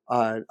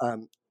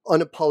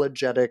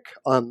 unapologetic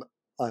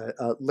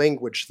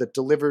language that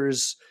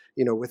delivers,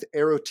 with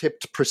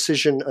arrow-tipped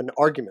precision an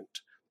argument,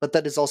 but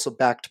that is also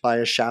backed by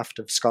a shaft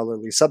of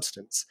scholarly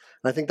substance.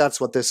 And I think that's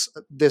what this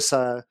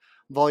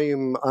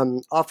volume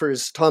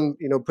offers. Tom,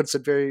 puts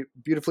it very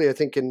beautifully, I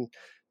think, in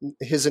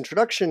his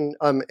introduction,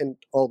 and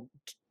I'll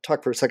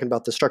talk for a second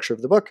about the structure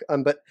of the book.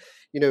 But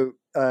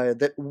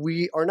that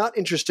we are not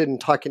interested in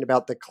talking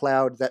about the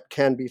cloud that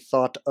can be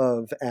thought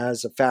of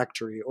as a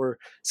factory, or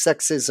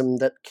sexism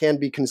that can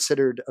be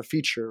considered a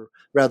feature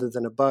rather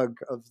than a bug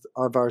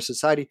of our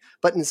society,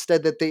 but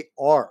instead that they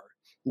are,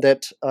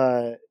 that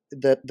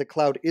the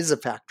cloud is a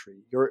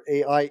factory, your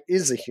AI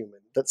is a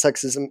human, that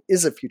sexism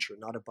is a feature,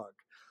 not a bug.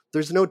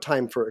 There's no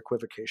time for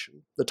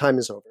equivocation. The time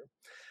is over.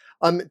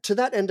 To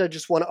that end, I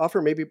just want to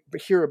offer maybe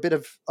here a bit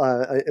of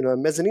a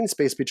mezzanine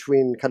space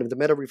between kind of the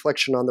meta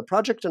reflection on the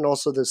project and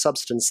also the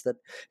substance that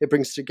it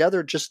brings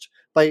together, just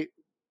by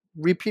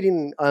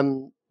repeating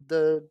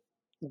the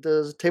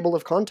table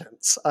of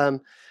contents.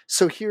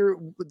 So here,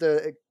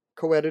 the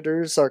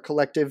co-editors, our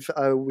collective,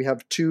 we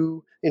have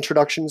 2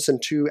 introductions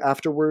and 2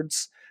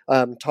 afterwards.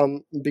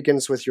 Tom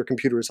begins with "Your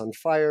computer is on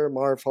fire."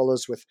 Mar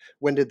follows with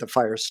 "When did the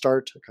fire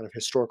start?" a kind of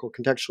historical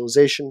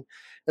contextualization.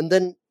 And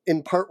then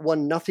in part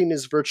 1, "Nothing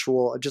is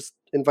virtual," I just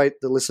invite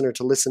the listener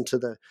to listen to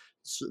the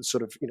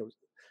sort of,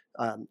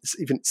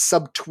 even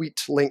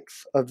subtweet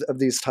length of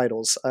these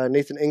titles.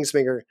 Nathan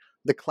Engsminger,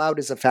 "The cloud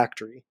is a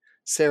factory."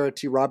 Sarah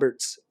T.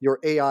 Roberts, "Your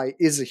AI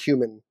is a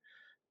human."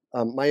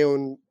 My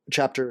own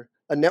chapter,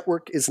 "A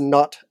network is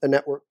not a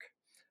network."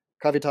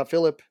 Kavita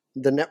Philip,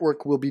 "The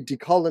network will be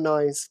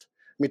decolonized."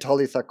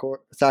 Mitali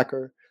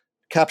Thakur,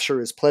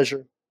 "Capture is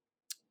pleasure."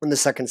 In the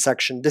second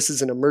section, "This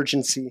is an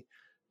emergency."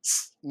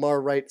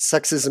 Mar writes,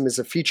 "Sexism is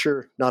a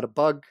feature, not a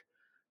bug."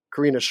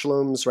 Karina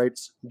Shloms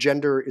writes,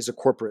 "Gender is a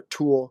corporate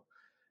tool."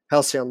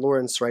 Halcyon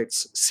Lawrence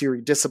writes,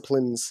 "Siri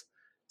disciplines."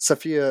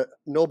 Sophia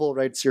Noble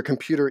writes, "Your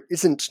computer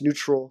isn't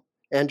neutral."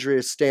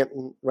 Andrea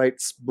Stanton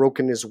writes,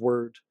 "Broken is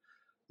word."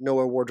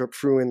 Noah Wardrop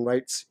Fruin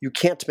writes, "You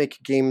can't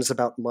make games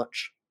about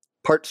much."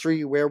 Part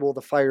 3, "Where will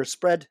the fire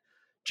spread?"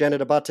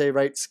 Janet Abate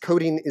writes,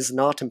 "Coding is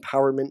not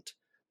empowerment."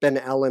 Ben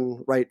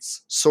Allen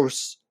writes,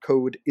 "Source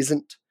code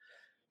isn't."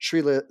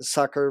 Srila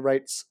Sakar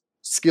writes,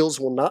 "Skills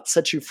will not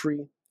set you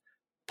free."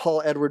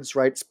 Paul Edwards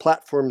writes,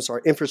 "Platforms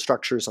are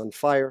infrastructures on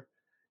fire."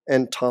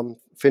 And Tom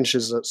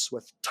finishes us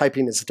with,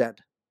 "Typing is dead."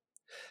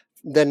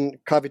 Then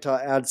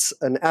Kavita adds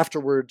an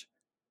afterword,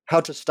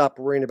 "How to stop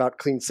worrying about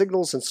clean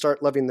signals and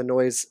start loving the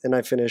noise." And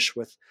I finish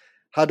with,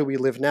 "How do we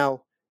live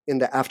now in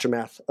the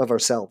aftermath of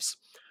ourselves?"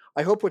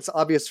 I hope what's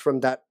obvious from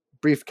that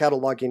brief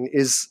cataloging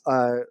is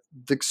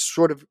the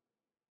sort of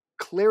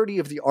clarity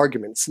of the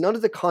arguments. None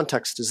of the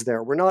context is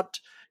there. We're not,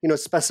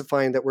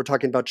 specifying that we're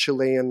talking about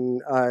Chilean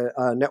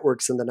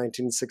networks in the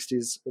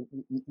 1960s,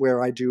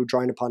 where I do,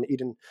 drawing upon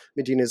Eden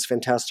Medina's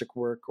fantastic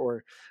work,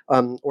 or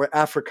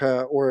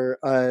Africa, or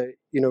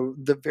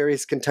the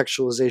various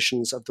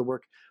contextualizations of the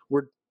work.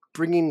 We're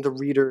bringing the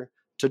reader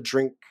to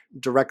drink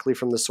directly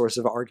from the source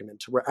of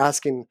argument. We're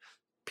asking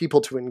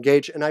people to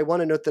engage. And I want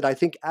to note that I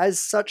think as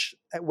such,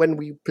 when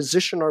we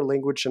position our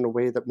language in a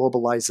way that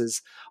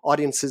mobilizes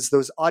audiences,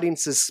 those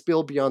audiences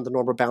spill beyond the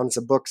normal bounds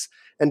of books.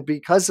 And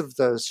because of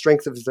the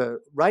strength of the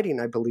writing,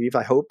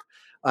 I hope,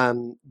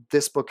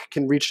 this book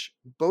can reach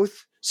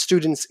both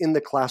students in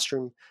the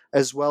classroom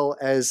as well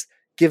as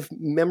give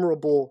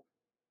memorable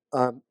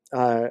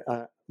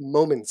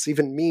moments,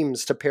 even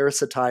memes, to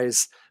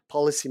parasitize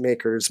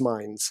policymakers'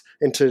 minds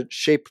and to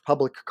shape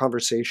public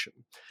conversation.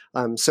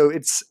 So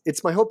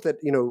it's my hope that,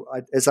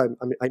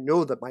 I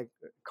know that my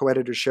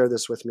co-editors share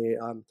this with me,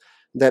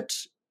 that,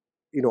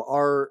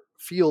 our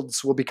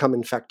fields will become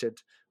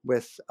infected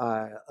with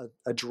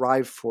a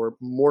drive for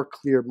more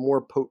clear,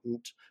 more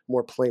potent,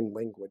 more plain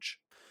language.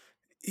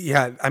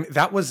 Yeah, I mean,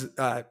 that was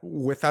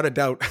without a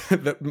doubt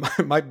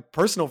my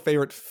personal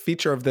favorite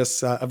feature of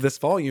this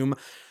volume,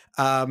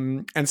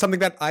 and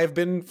something that I've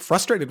been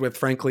frustrated with,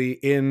 frankly,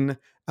 in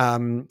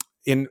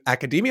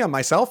academia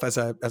myself, as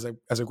a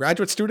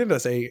graduate student,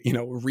 as a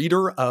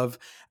reader of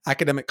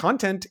academic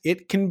content.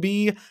 It can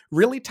be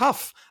really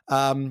tough,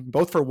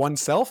 both for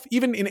oneself,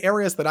 even in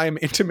areas that I am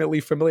intimately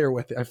familiar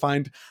with. I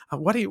find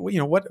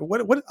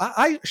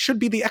I should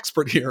be the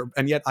expert here,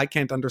 and yet I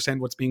can't understand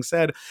what's being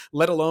said,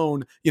 let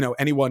alone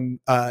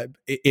anyone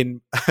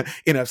in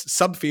a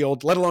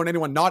subfield, let alone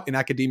anyone not in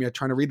academia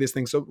trying to read these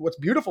things. So what's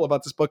beautiful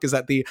about this book is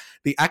that the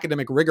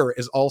academic rigor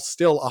is all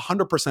still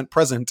 100%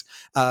 present,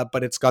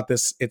 but it's got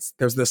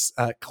there's this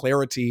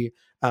clarity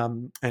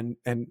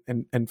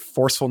and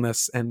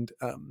forcefulness and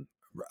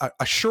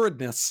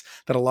assuredness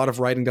that a lot of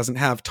writing doesn't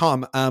have.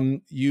 Tom,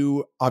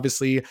 you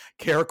obviously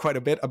care quite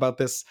a bit about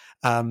this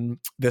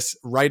this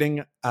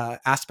writing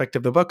aspect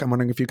of the book. I'm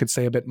wondering if you could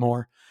say a bit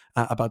more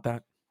about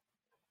that.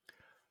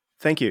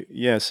 Thank you.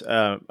 Yes,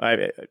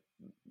 I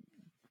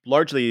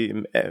largely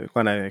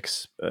want to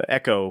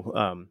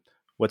echo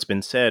what's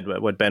been said,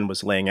 what Ben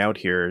was laying out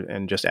here,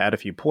 and just add a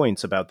few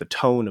points about the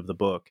tone of the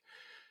book.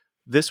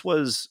 This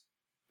was,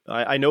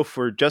 I know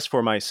for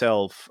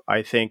myself,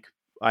 I think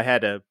I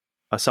had a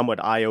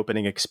somewhat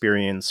eye-opening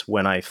experience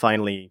when I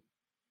finally,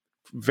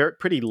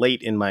 pretty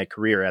late in my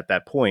career at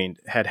that point,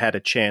 had a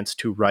chance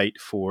to write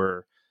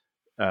for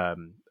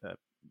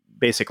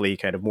basically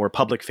kind of more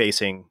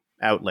public-facing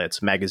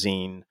outlets,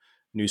 magazine,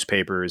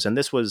 newspapers. And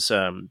this was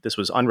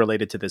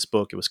unrelated to this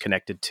book. It was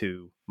connected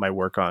to my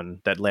work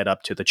on that led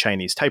up to the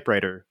Chinese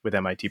typewriter with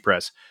MIT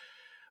Press.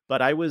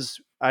 But I was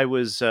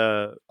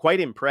quite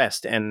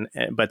impressed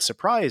but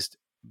surprised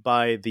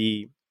by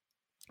the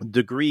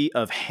degree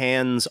of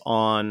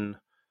hands-onness,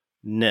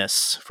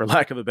 for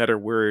lack of a better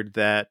word,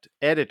 that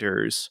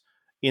editors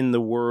in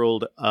the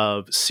world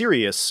of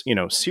serious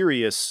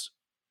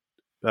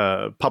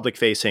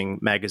public-facing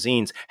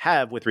magazines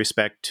have with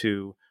respect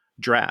to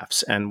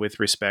drafts and with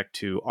respect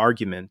to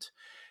argument.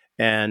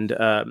 And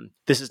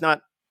this is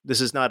not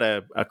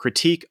a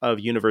critique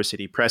of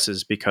university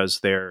presses,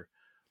 because their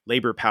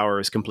labor power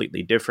is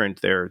completely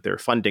different. Their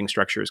funding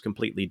structure is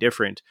completely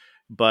different.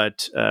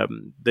 But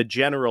the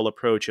general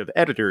approach of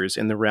editors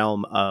in the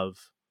realm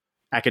of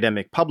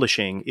academic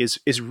publishing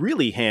is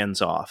really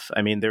hands off.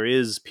 I mean, there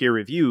is peer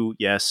review,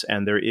 yes,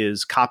 and there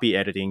is copy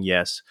editing,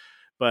 yes,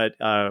 but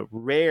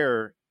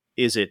rare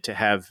is it to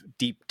have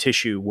deep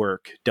tissue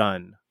work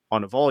done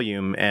on a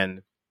volume,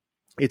 and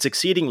it's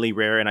exceedingly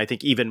rare, and I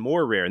think even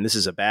more rare, and this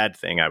is a bad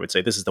thing, I would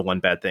say, this is the one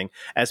bad thing,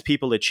 as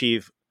people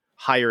achieve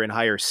higher and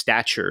higher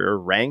stature or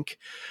rank,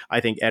 I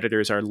think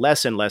editors are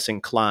less and less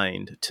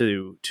inclined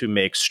to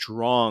make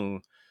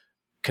strong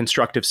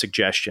constructive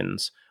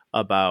suggestions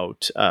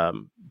about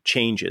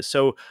changes.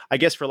 So I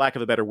guess, for lack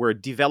of a better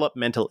word,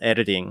 developmental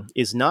editing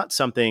is not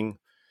something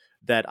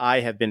that I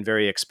have been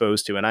very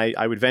exposed to. And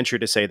I would venture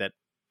to say that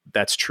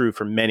that's true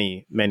for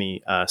many,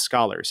 many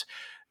scholars.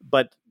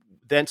 But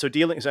then, so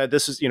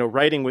this is,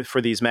 writing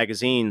for these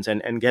magazines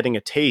and getting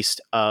a taste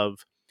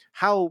of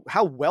how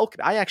well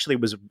I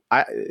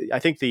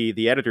think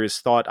the editors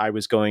thought I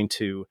was going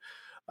to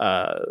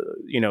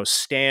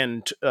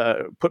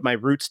put my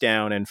roots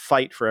down and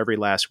fight for every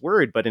last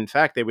word. But in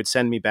fact, they would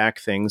send me back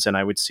things, and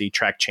I would see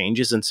track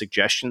changes and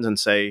suggestions and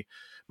say,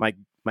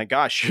 my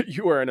gosh,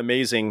 you are an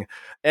amazing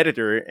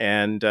editor.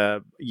 And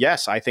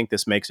yes, I think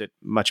this makes it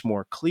much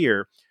more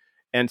clear.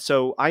 And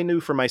so I knew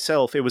for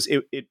myself,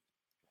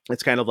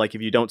 it's kind of like,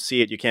 if you don't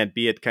see it, you can't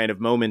be it kind of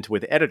moment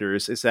with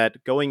editors, is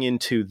that going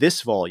into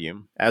this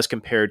volume as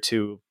compared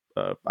to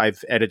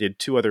I've edited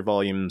 2 other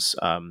volumes,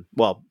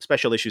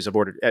 special issues. I've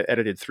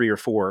edited 3 or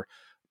 4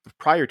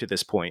 prior to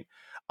this point.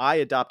 I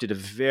adopted a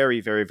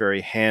very, very,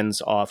 very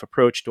hands-off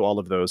approach to all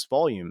of those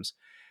volumes.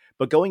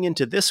 But going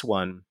into this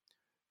one,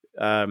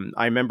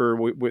 I remember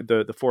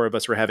the 4 of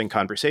us were having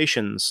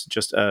conversations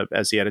just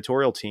as the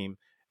editorial team,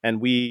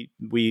 and we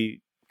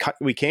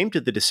came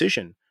to the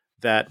decision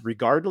that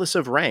regardless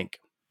of rank,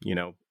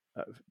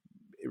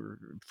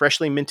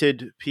 freshly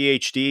minted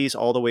PhDs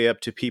all the way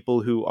up to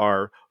people who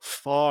are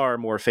far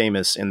more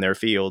famous in their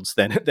fields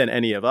than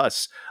any of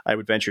us, I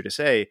would venture to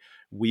say,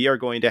 we are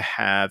going to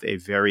have a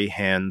very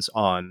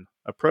hands-on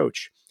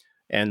approach.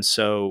 And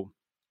so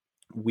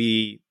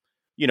we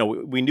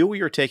knew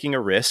we were taking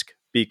a risk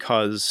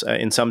because,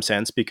 in some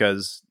sense,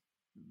 because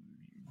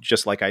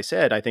just like I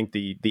said, I think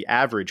the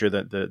average, or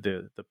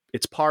the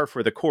it's par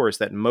for the course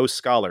that most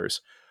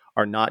scholars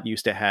are not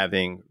used to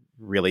having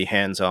really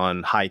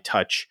hands-on,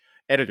 high-touch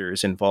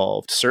editors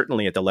involved,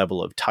 certainly at the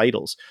level of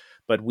titles.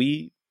 But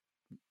we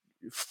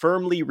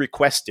firmly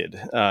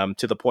requested,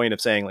 to the point of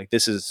saying, like,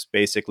 this is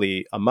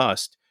basically a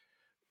must,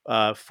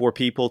 for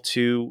people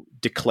to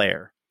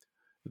declare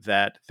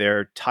that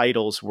their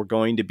titles were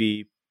going to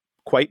be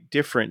quite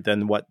different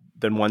than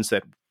ones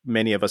that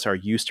many of us are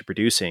used to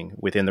producing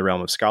within the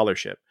realm of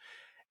scholarship.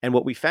 And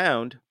what we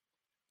found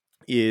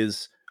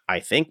is, I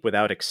think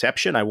without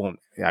exception, I won't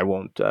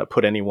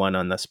put anyone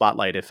on the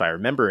spotlight if I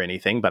remember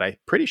anything, but I'm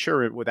pretty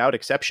sure without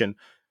exception,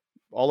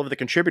 all of the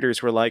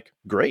contributors were like,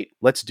 great,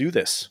 let's do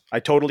this. I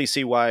totally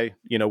see why,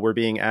 we're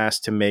being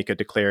asked to make a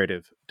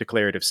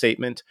declarative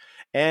statement.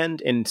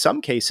 And in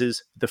some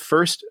cases,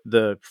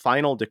 the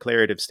final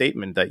declarative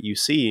statement that you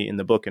see in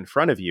the book in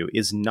front of you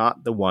is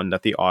not the one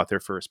that the author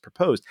first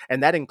proposed.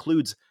 And that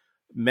includes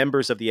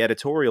members of the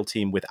editorial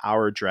team with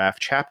our draft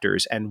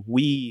chapters. And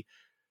we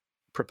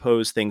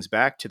proposed things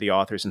back to the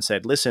authors and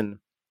said, listen,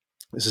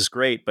 this is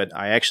great, but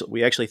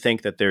we actually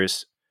think that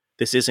this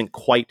isn't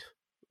quite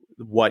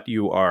what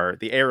you are,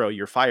 the arrow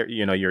you're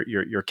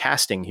you're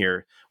casting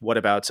here. What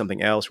about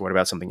something else? Or what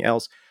about something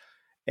else?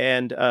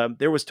 And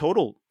there was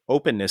total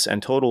openness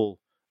and total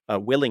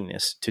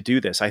willingness to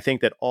do this. I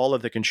think that all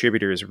of the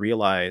contributors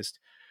realized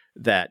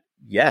that,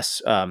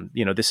 yes,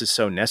 this is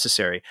so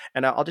necessary.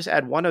 And I'll just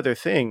add one other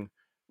thing,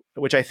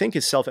 which I think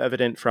is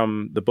self-evident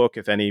from the book,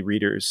 if any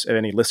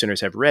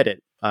listeners have read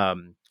it,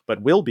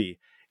 but will be,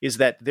 is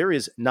that there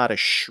is not a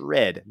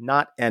shred,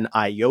 not an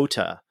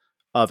iota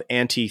of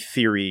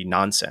anti-theory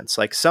nonsense.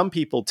 Like, some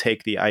people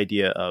take the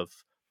idea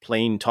of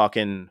plain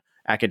talking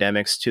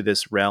academics to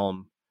this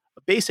realm,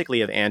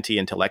 basically, of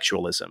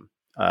anti-intellectualism,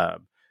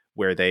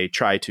 where they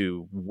try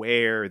to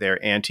wear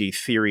their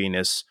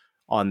anti-theoriness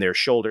on their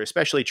shoulder,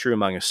 especially true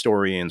among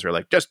historians, or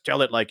like, just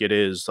tell it like it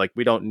is, like,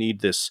 we don't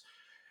need this.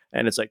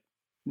 And it's like,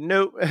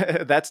 no,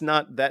 that's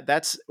not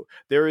that.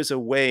 There is a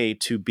way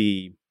to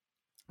be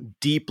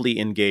deeply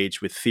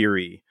engaged with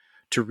theory,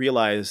 to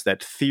realize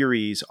that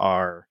theories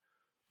are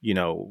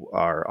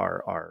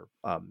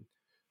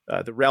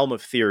the realm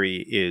of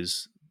theory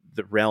is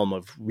the realm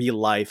of real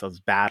life,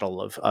 of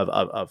battle, of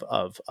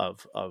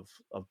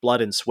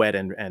blood and sweat,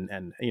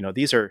 and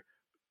these are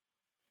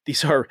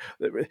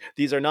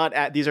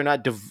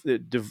not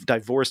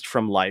divorced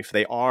from life.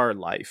 They are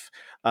life.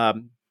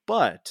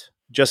 But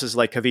just as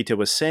like Kavita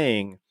was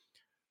saying,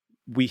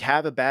 we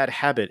have a bad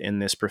habit in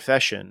this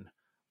profession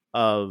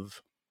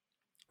of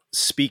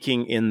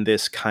speaking in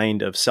this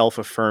kind of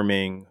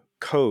self-affirming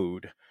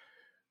code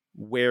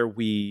where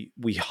we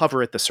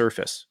hover at the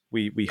surface.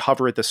 We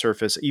hover at the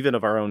surface even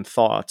of our own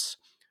thoughts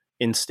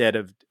instead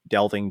of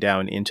delving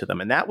down into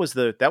them. And that was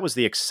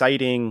the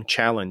exciting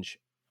challenge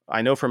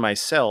I know for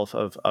myself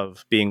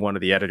of being one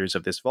of the editors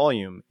of this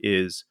volume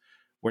is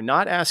we're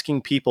not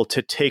asking people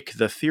to take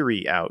the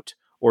theory out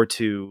or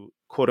to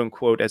quote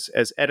unquote,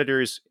 as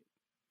editors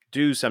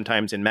do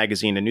sometimes in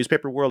magazine and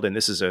newspaper world, and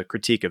this is a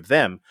critique of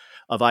them,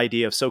 of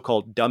idea of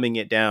so-called dumbing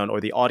it down,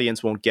 or the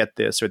audience won't get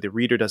this, or the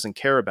reader doesn't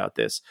care about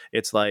this.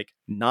 It's like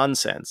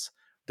nonsense.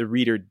 The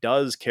reader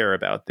does care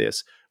about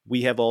this.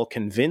 We have all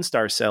convinced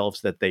ourselves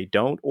that they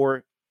don't,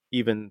 or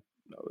even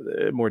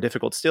more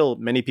difficult still,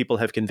 many people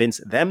have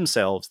convinced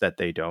themselves that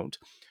they don't.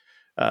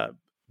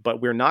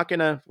 But we're not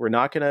gonna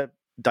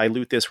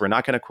dilute this. We're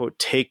not gonna quote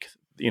take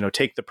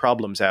the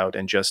problems out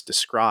and just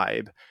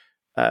describe.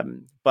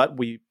 But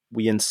we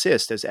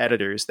insist as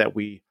editors that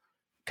we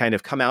kind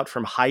of come out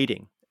from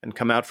hiding and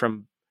come out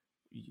from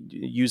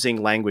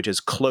using language as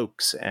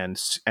cloaks and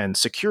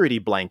security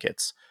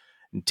blankets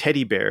and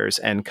teddy bears,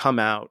 and come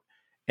out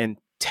and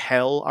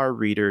tell our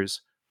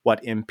readers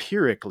what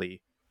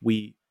empirically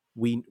we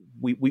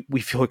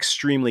feel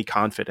extremely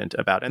confident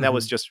about. And that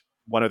was just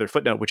one other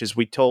footnote, which is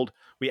we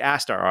really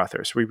asked our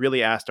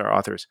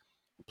authors,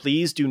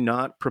 please do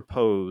not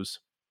propose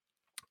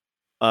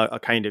a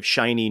kind of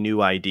shiny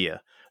new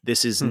idea.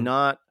 This is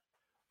not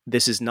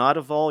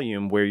a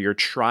volume where you're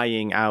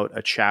trying out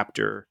a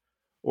chapter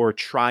or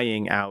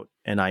trying out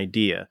an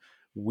idea.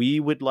 We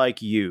would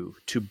like you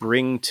to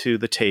bring to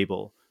the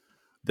table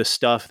the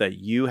stuff that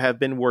you have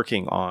been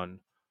working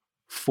on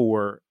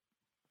for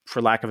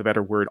lack of a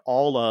better word,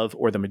 all of,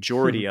 or the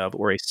majority of,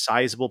 or a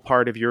sizable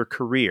part of your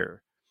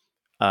career,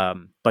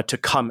 but to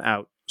come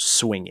out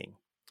swinging.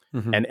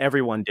 And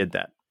everyone did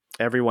that.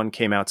 Everyone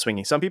came out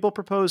swinging. Some people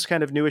proposed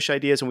kind of newish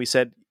ideas, and we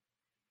said,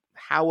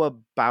 how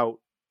about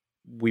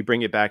we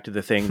bring it back to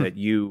the thing that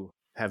you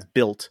have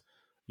built,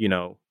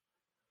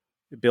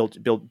 built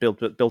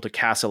a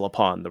castle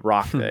upon, the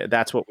rock.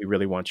 That's what we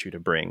really want you to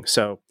bring.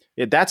 So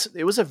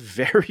it was a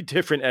very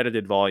different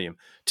edited volume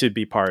to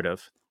be part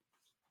of.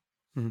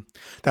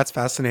 That's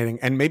fascinating.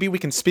 And maybe we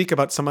can speak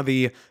about some of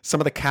the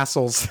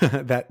castles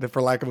that,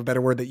 for lack of a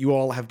better word, that you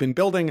all have been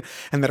building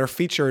and that are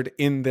featured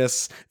in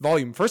this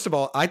volume. First of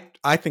all,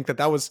 I think that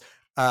was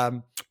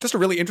just a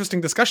really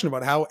interesting discussion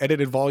about how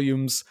edited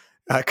volumes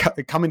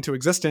come into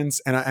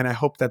existence, and I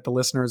hope that the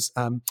listeners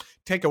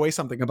take away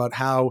something about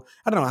how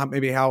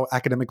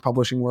academic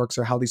publishing works,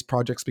 or how these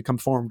projects become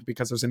formed,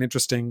 because there's an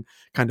interesting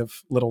kind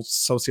of little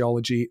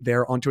sociology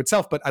there onto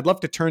itself. But I'd love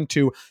to turn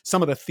to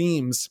some of the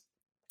themes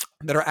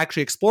that are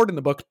actually explored in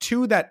the book.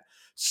 Two that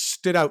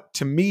stood out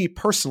to me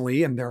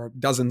personally, and there are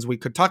dozens we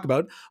could talk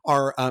about,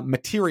 are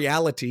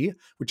materiality,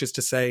 which is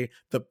to say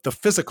the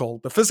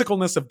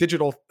physicalness of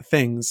digital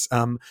things.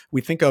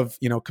 We think of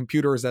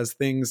computers as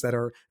things that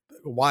are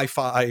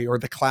Wi-Fi or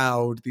the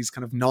cloud, these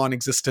kind of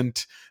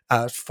non-existent,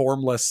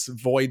 formless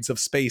voids of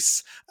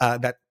space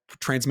that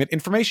transmit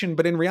information.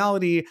 But in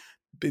reality,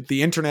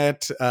 the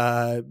internet,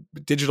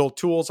 digital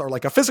tools are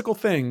like a physical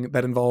thing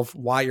that involve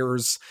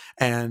wires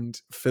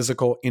and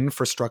physical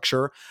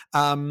infrastructure.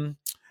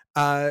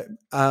 Kavita,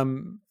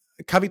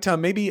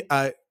 maybe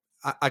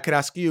I could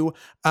ask you,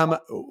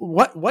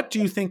 what do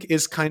you think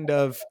is kind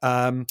of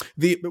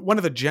one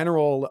of the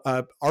general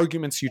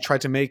arguments you try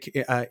to make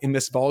in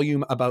this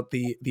volume about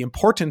the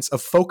importance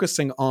of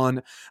focusing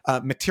on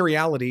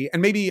materiality,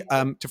 and maybe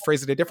to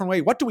phrase it a different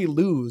way, what do we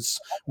lose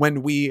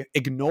when we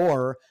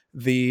ignore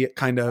the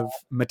kind of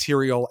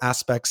material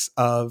aspects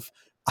of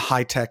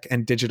high-tech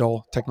and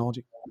digital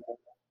technology?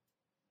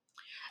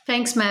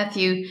 Thanks,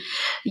 Matthew.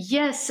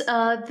 Yes,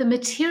 the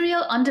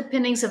material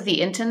underpinnings of the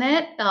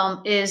internet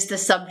is the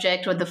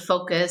subject or the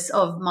focus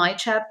of my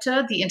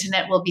chapter, The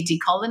Internet Will Be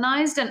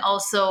Decolonized, and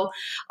also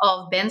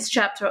of Ben's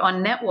chapter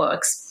on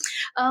networks.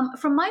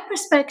 From my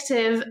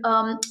perspective,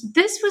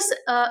 this was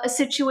a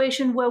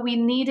situation where we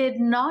needed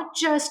not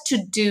just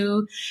to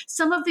do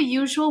some of the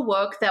usual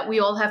work that we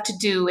all have to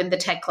do in the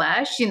tech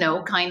clash,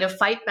 kind of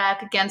fight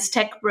back against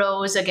tech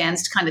bros,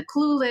 against kind of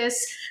clueless,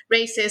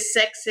 racist,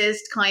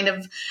 sexist kind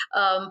of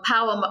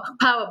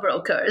power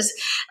brokers.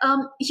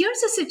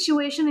 Here's a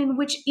situation in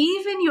which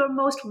even your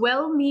most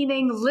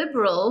well-meaning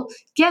liberal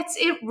gets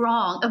it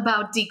wrong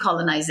about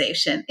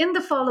decolonization in the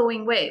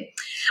following way.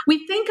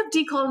 We think of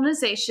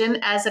decolonization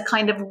as a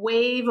kind of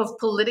wave of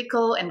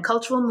political and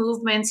cultural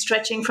movements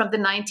stretching from the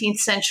 19th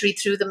century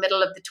through the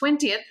middle of the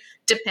 20th,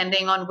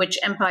 depending on which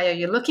empire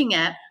you're looking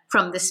at,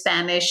 from the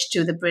Spanish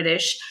to the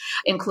British,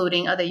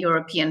 including other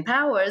European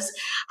powers.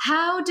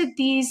 How did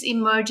these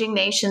emerging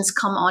nations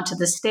come onto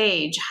the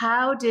stage?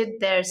 How did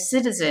their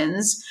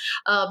citizens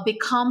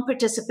become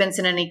participants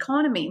in an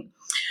economy?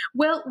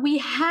 Well, we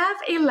have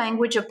a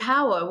language of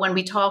power when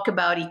we talk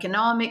about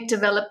economic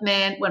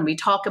development, when we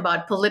talk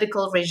about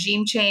political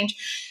regime change,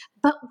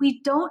 but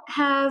we don't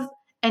have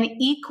an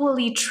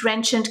equally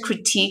trenchant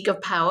critique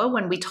of power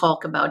when we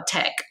talk about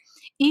tech.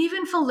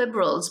 Even for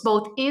liberals,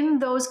 both in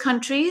those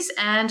countries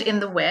and in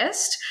the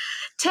West,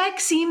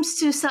 tech seems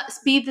to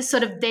be this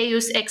sort of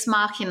deus ex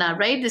machina,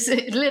 right? This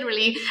is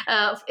literally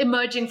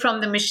emerging from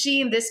the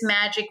machine, this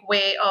magic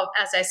way of,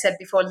 as I said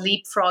before,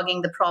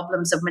 leapfrogging the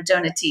problems of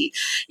modernity.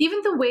 Even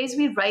the ways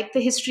we write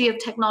the history of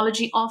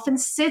technology often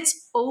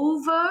sits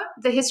over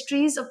the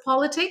histories of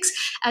politics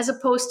as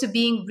opposed to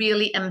being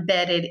really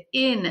embedded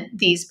in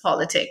these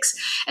politics.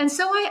 And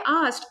so I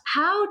asked,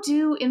 how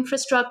do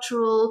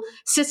infrastructural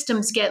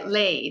systems get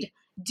laid?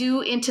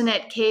 Do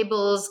internet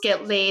cables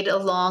get laid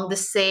along the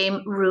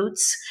same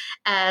routes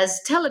as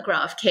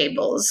telegraph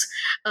cables?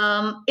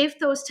 If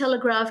those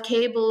telegraph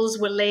cables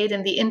were laid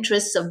in the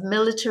interests of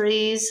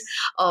militaries,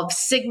 of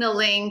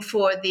signaling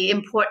for the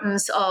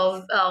importance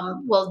of,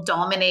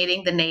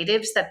 dominating the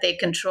natives that they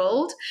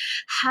controlled,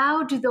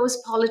 how do those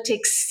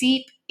politics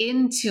seep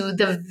into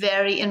the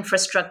very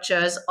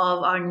infrastructures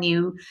of our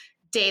new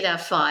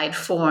datafied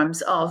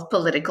forms of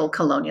political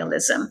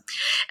colonialism?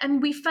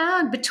 And we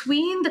found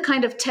between the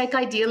kind of tech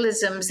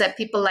idealisms that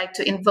people like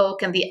to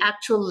invoke and the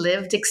actual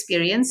lived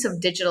experience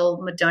of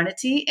digital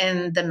modernity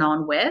in the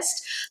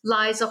non-West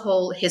lies a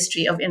whole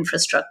history of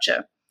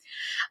infrastructure.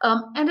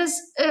 And as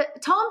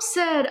Tom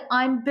said,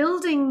 I'm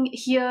building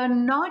here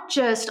not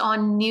just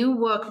on new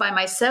work by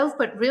myself,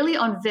 but really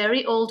on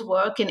very old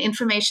work in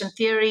information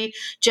theory,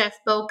 Jeff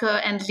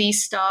Boca and Lee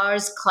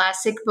Starr's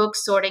classic book,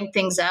 Sorting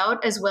Things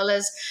Out, as well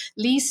as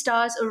Lee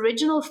Starr's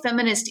original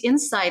feminist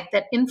insight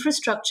that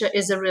infrastructure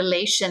is a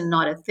relation,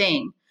 not a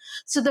thing.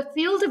 So the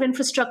field of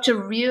infrastructure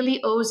really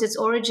owes its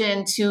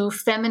origin to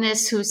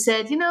feminists who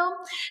said,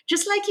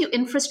 just like you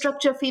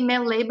infrastructure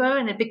female labor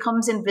and it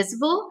becomes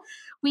invisible,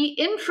 we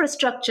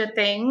infrastructure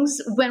things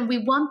when we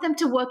want them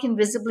to work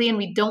invisibly and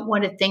we don't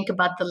want to think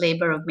about the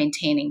labor of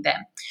maintaining them.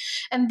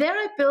 And there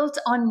I built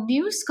on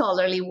new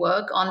scholarly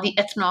work on the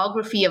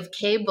ethnography of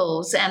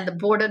cables and the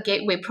Border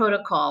Gateway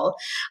Protocol.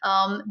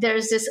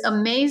 There's this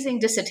amazing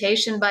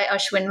dissertation by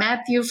Ashwin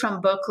Matthew from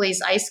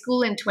Berkeley's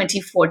iSchool in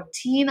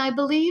 2014, I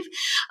believe.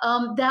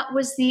 That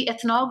was the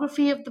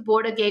ethnography of the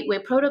Border Gateway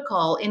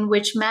Protocol, in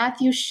which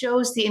Matthew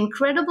shows the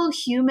incredible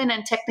human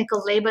and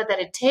technical labor that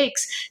it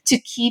takes to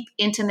keep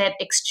internet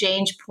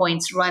exchange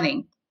points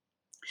running.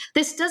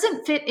 This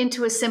doesn't fit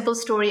into a simple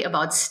story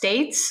about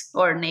states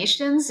or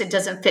nations. It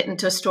doesn't fit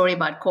into a story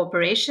about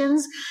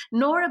corporations,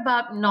 nor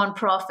about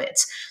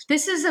nonprofits.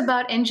 This is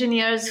about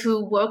engineers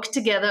who work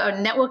together, or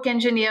network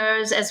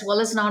engineers, as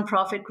well as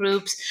nonprofit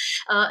groups.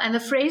 And the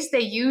phrase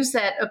they use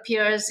that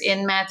appears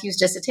in Matthew's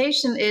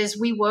dissertation is,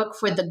 we work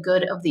for the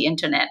good of the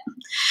internet.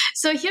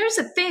 So here's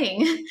a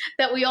thing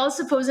that we all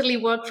supposedly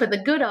work for the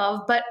good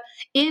of, but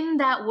in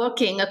that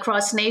working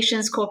across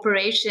nations,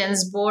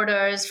 corporations,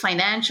 borders,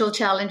 financial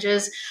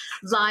challenges,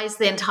 lies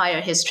the entire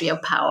history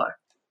of power.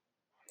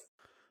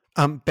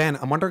 Ben,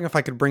 I'm wondering if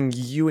I could bring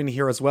you in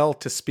here as well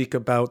to speak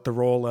about the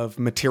role of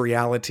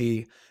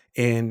materiality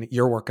in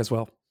your work as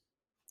well.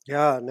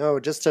 Yeah, no,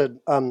 just to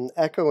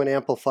echo and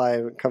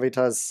amplify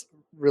Kavita's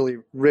really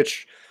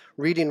rich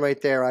reading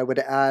right there, I would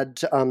add,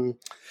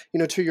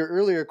 to your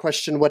earlier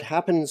question, what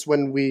happens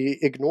when we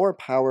ignore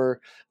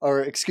power,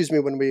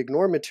 when we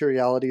ignore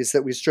materiality, is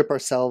that we strip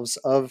ourselves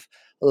of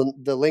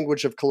the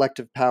language of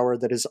collective power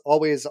that has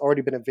always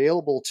already been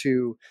available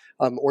to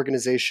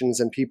organizations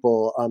and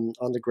people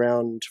on the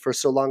ground for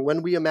so long.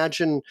 When we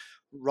imagine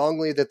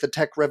wrongly that the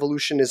tech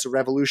revolution is a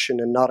revolution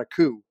and not a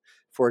coup,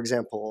 for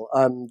example,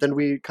 then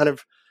we kind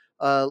of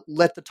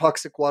let the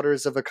toxic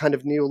waters of a kind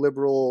of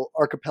neoliberal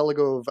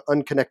archipelago of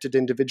unconnected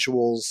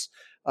individuals.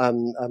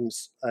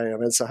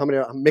 So how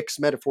many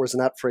mixed metaphors in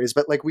that phrase?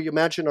 But like, we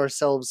imagine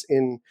ourselves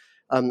in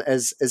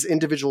as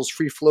individuals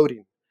free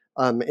floating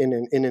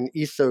in an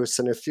ethos,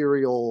 an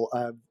ethereal,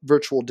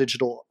 virtual,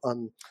 digital,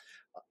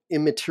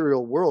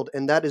 immaterial world,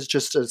 and that is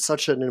just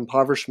such an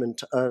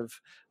impoverishment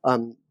of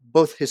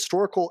both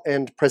historical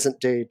and present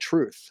day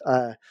truths,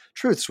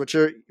 which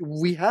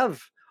we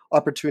have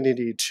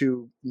opportunity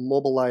to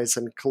mobilize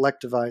and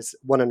collectivize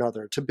one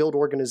another, to build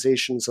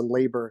organizations and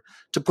labor,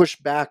 to push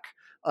back,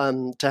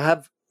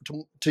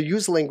 to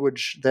use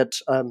language that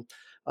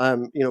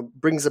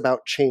brings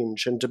about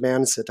change and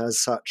demands it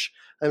as such.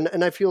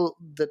 And I feel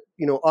that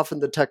often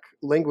the tech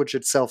language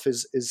itself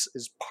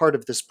is part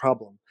of this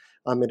problem.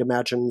 It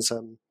imagines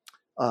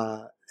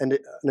a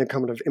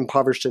kind of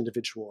impoverished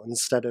individual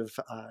instead of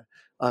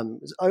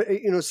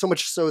so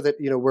much so that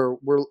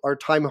we're our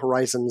time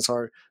horizons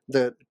are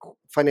the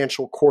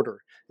financial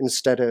quarter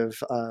instead of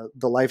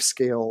the life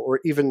scale or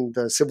even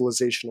the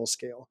civilizational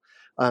scale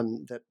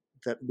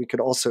that we could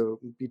also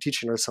be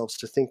teaching ourselves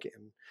to think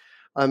in.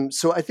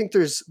 So I think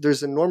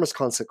there's enormous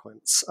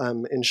consequence,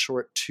 in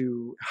short,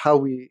 to how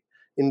we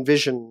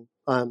envision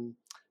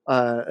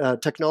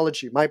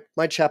technology.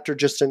 My chapter,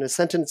 just in a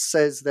sentence,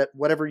 says that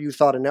whatever you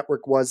thought a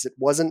network was, it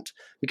wasn't,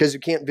 because you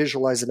can't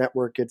visualize a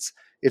network. It's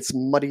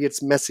muddy,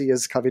 it's messy,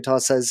 as Kavita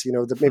says.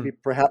 That maybe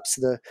perhaps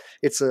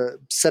it's a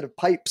set of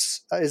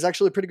pipes is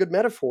actually a pretty good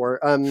metaphor.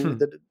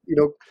 That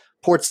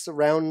ports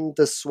around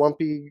the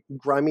swampy,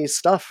 grimy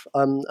stuff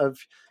of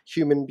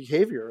human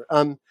behavior.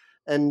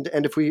 And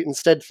if we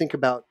instead think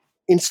about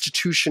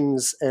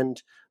institutions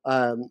and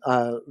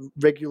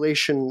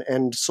regulation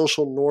and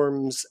social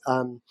norms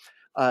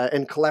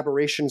and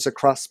collaborations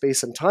across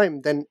space and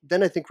time, then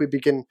I think we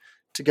begin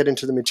to get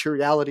into the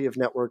materiality of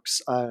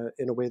networks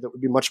in a way that would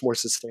be much more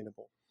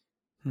sustainable.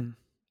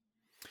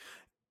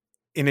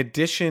 In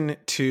addition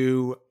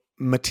to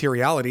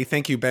materiality,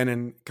 thank you, Ben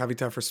and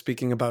Kavita, for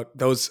speaking about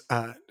those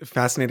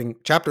fascinating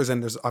chapters.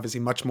 And there's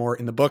obviously much more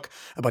in the book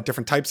about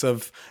different types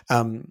of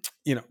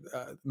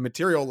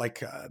material, like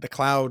the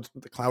cloud.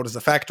 The cloud is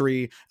a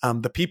factory.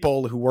 The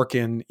people who work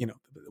in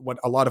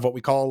a lot of what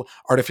we call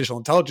artificial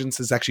intelligence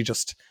is actually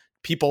just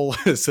people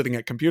sitting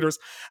at computers.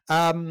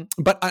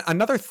 But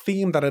another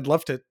theme that I'd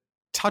love to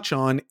touch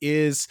on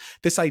is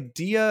this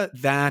idea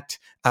that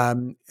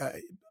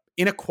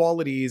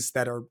inequalities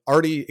that are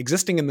already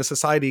existing in the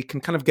society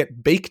can kind of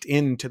get baked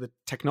into the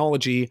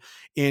technology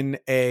in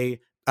a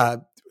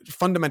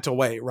fundamental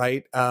way,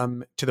 right?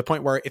 To the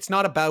point where it's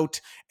not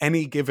about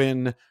any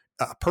given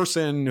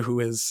person who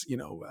is,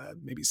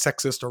 maybe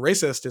sexist or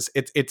racist.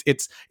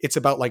 It's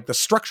about like the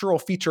structural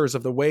features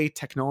of the way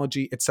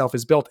technology itself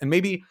is built. And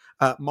maybe,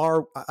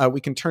 Mar,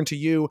 we can turn to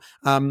you.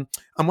 I'm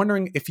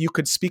wondering if you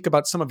could speak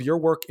about some of your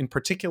work in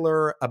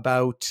particular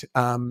about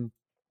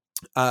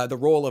the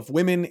role of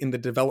women in the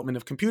development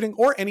of computing,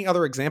 or any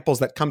other examples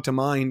that come to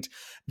mind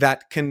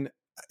that can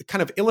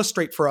kind of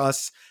illustrate for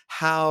us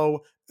how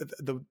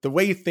the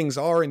way things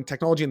are in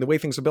technology and the way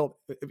things are built,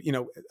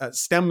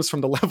 stems from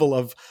the level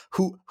of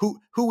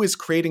who is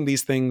creating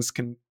these things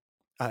can,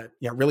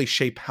 really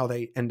shape how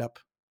they end up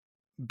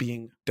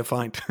being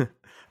defined,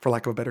 for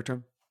lack of a better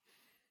term.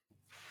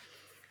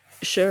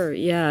 Sure.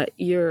 Yeah,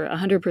 you're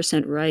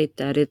 100% right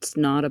that it's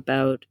not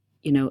about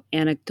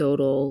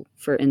anecdotal,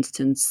 for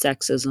instance,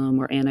 sexism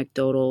or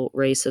anecdotal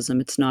racism.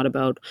 It's not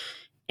about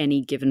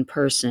any given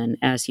person,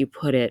 as you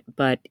put it,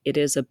 but it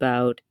is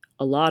about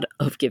a lot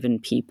of given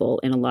people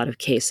in a lot of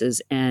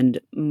cases. And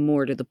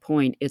more to the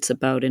point, it's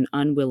about an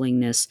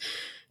unwillingness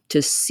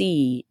to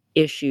see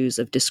issues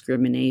of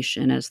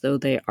discrimination as though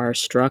they are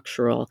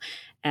structural.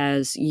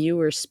 As you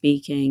were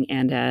speaking,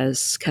 and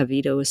as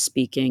Kavita was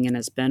speaking, and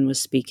as Ben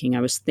was speaking,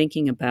 I was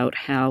thinking about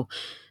how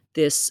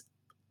this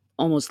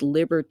almost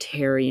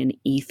libertarian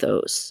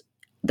ethos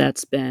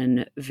that's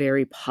been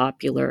very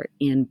popular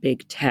in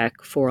big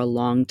tech for a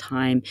long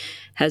time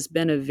has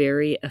been a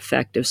very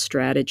effective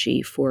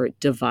strategy for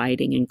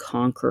dividing and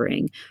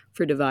conquering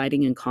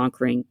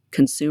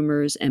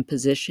consumers and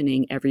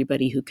positioning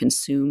everybody who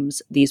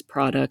consumes these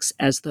products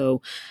as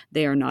though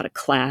they are not a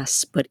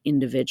class but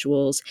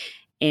individuals,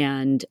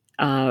 and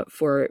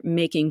for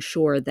making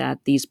sure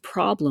that these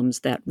problems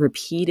that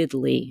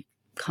repeatedly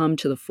come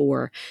to the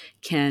fore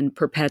can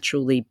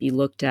perpetually be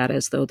looked at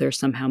as though they're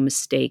somehow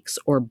mistakes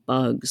or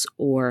bugs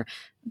or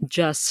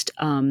just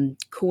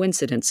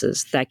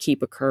coincidences that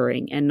keep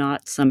occurring, and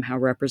not somehow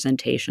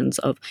representations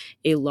of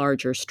a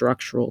larger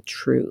structural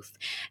truth.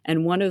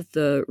 And one of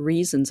the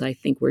reasons I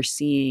think we're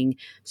seeing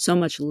so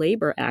much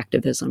labor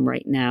activism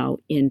right now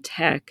in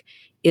tech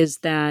is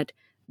that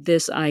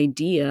this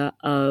idea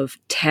of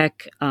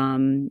tech,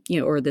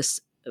 or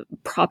this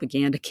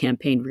propaganda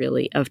campaign,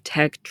 really, of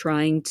tech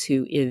trying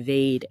to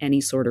evade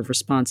any sort of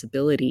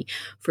responsibility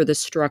for the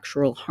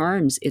structural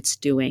harms it's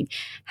doing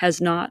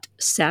has not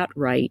sat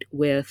right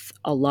with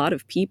a lot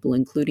of people,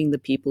 including the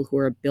people who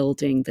are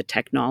building the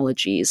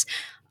technologies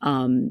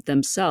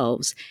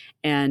themselves.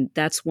 And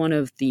that's one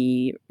of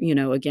the,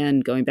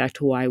 again, going back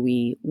to why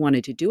we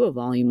wanted to do a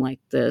volume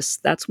like this,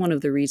 that's one of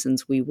the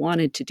reasons we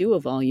wanted to do a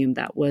volume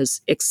that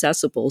was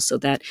accessible, so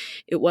that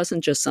it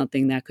wasn't just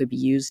something that could be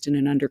used in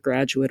an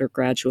undergraduate or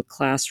graduate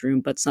classroom,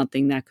 but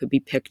something that could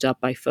be picked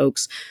up by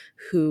folks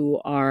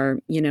who are,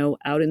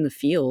 out in the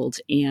field,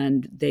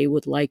 and they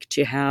would like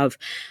to have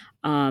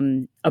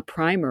a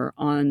primer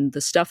on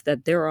the stuff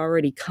that they're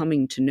already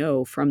coming to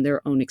know from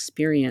their own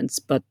experience,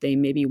 but they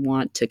maybe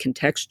want to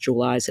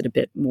contextualize it a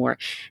bit more.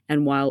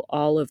 And while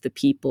all of the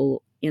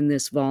people in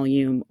this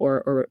volume,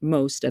 or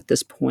most at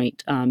this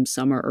point,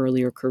 some are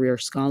earlier career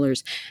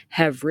scholars,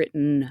 have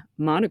written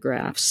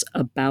monographs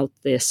about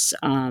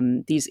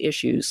these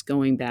issues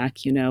going back,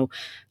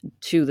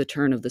 to the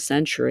turn of the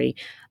century.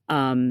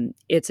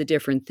 It's a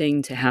different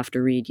thing to have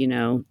to read,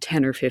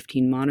 10 or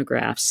 15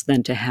 monographs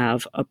than to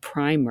have a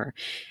primer.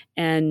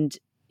 And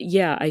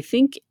yeah, I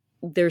think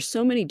there's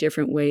so many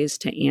different ways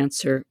to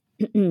answer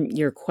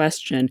your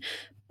question,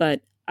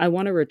 but I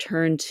want to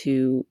return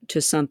to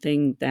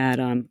something that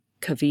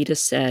Kavita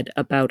said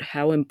about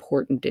how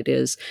important it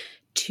is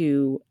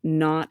to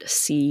not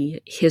see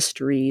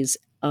histories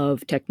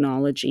of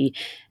technology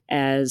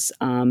as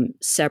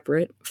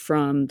separate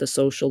from the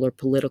social or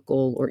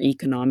political or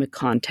economic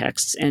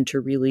contexts, and to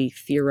really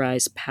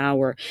theorize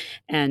power,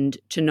 and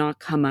to not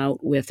come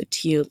out with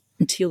a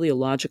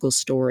teleological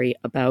story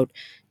about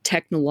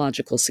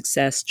technological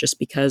success just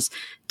because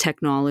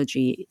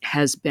technology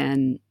has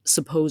been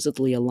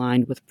supposedly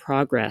aligned with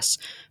progress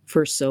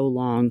for so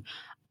long.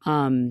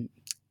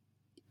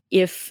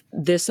 If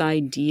this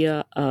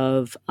idea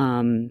of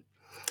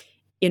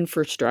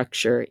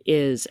infrastructure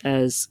is,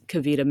 as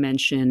Kavita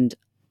mentioned,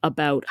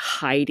 about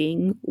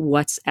hiding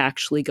what's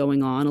actually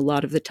going on a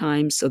lot of the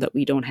time so that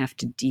we don't have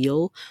to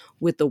deal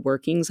with the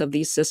workings of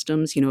these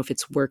systems. If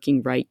it's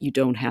working right, you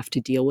don't have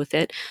to deal with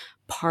it.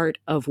 Part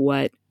of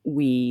what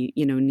we,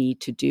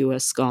 need to do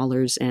as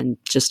scholars and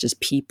just as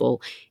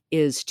people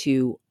is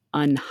to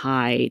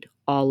unhide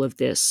all of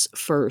this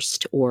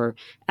first, or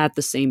at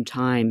the same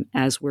time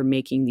as we're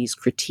making these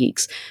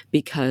critiques,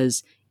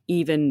 because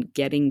even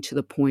getting to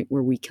the point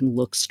where we can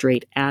look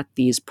straight at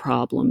these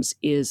problems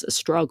is a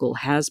struggle,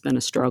 has been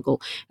a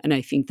struggle. And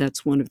I think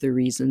that's one of the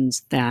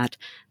reasons that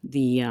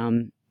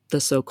the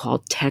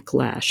so-called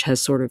techlash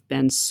has sort of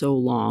been so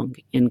long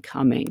in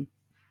coming.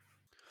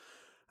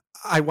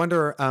 I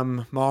wonder,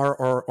 Mar,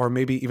 or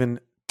maybe even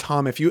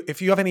Tom, if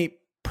you have any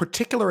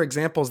particular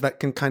examples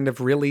that can kind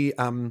of really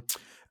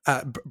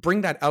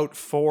bring that out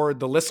for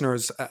the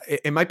listeners.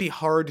 It might be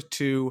hard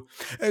to.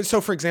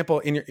 So, for example,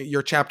 in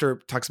your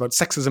chapter talks about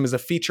sexism as a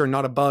feature,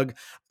 not a bug.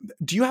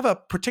 Do you have a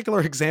particular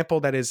example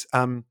that is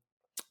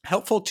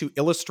helpful to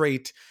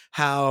illustrate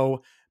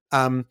how?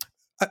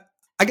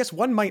 I guess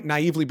one might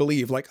naively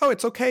believe, like, oh,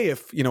 it's okay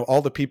if,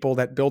 all the people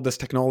that build this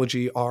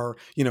technology are,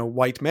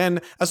 white men,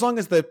 as long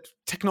as the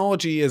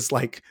technology is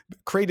like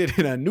created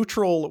in a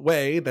neutral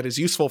way that is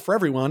useful for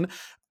everyone.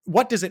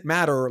 What does it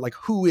matter, like,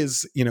 who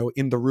is,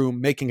 in the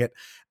room making it?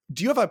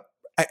 Do you have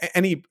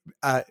any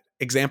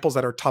examples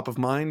that are top of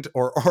mind,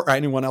 or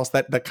anyone else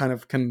that kind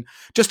of can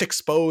just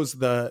expose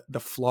the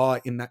flaw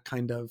in that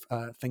kind of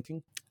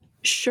thinking?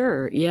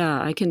 Sure. Yeah,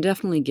 I can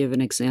definitely give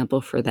an example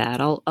for that.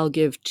 I'll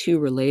give two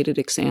related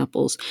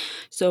examples.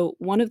 So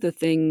one of the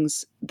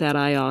things that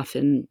I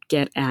often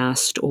get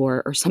asked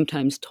or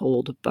sometimes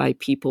told by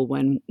people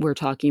when we're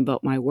talking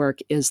about my work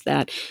is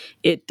that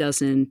it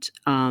doesn't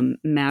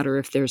matter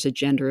if there's a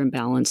gender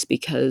imbalance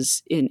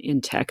because in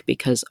tech,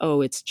 because,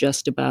 it's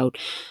just about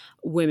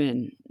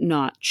women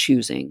not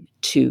choosing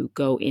to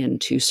go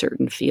into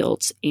certain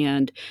fields.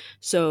 And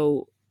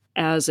so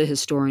as a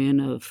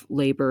historian of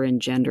labor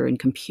and gender and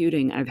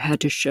computing, I've had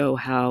to show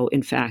how,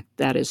 in fact,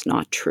 that is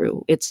not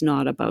true. It's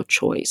not about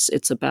choice.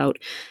 It's about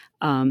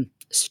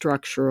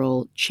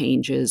structural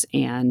changes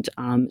and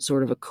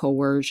sort of a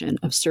coercion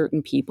of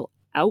certain people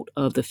out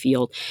of the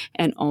field,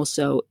 and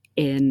also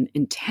an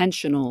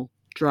intentional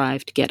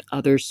drive to get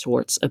other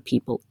sorts of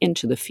people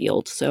into the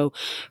field. So,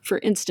 for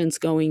instance,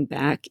 going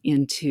back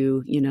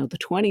into, the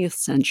 20th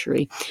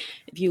century,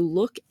 if you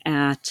look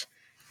at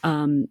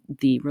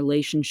the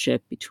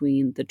relationship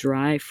between the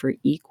drive for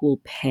equal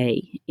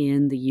pay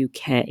in the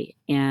UK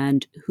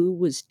and who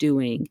was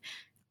doing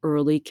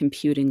early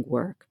computing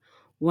work,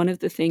 one of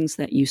the things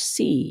that you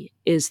see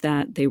is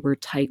that they were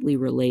tightly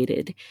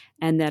related,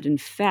 and that in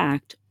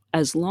fact,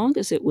 as long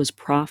as it was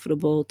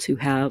profitable to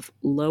have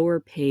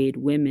lower paid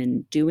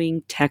women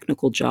doing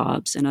technical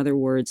jobs, in other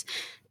words,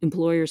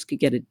 employers could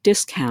get a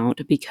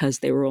discount because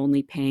they were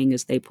only paying,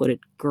 as they put it,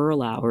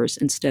 girl hours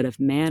instead of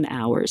man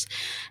hours,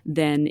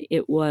 then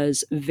it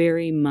was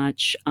very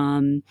much,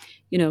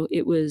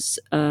 it was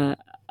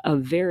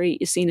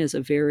seen as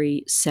a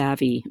very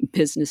savvy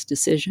business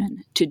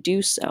decision to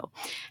do so.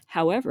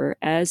 However,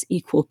 as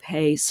equal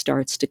pay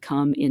starts to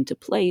come into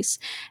place,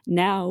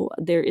 now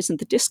there isn't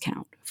the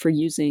discount for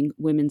using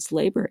women's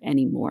labor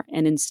anymore.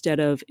 And instead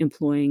of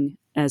employing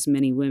as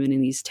many women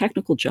in these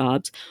technical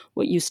jobs,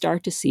 what you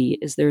start to see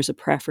is there's a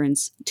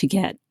preference to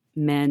get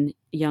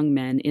young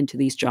men into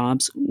these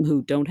jobs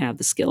who don't have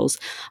the skills,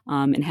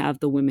 and have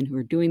the women who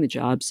are doing the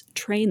jobs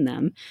train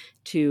them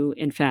to,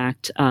 in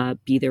fact,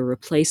 be their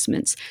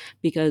replacements.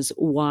 Because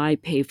why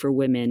pay for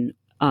women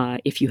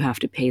if you have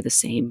to pay the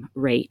same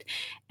rate?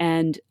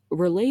 And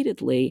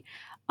relatedly,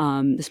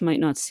 this might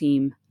not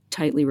seem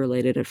tightly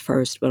related at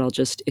first, but I'll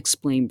just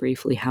explain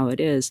briefly how it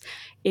is.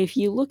 If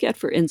you look at,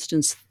 for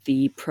instance,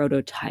 the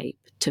prototype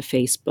to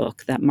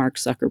Facebook that Mark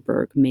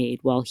Zuckerberg made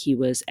while he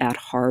was at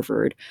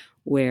Harvard,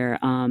 where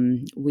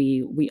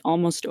we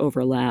almost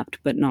overlapped,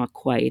 but not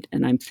quite,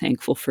 and I'm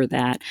thankful for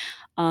that.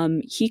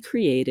 He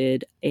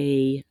created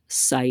a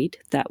site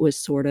that was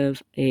sort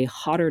of a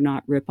hot or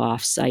not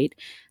ripoff site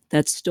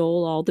that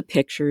stole all the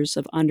pictures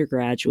of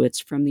undergraduates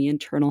from the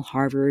internal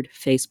Harvard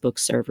Facebook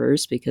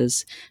servers,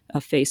 because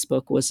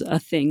Facebook was a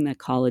thing that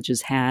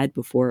colleges had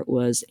before it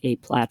was a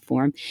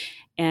platform.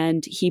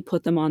 And he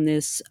put them on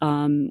this,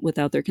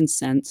 without their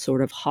consent,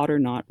 sort of hot or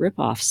not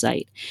ripoff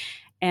site.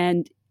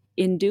 And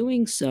in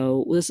doing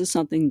so, this is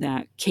something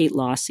that Kate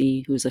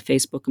Lossy, who's a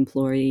Facebook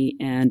employee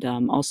and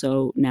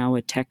also now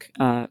a tech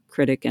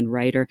critic and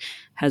writer,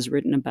 has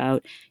written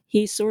about.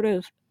 He sort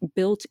of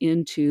built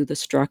into the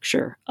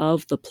structure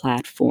of the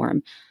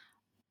platform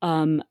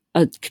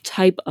a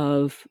type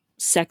of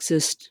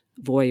sexist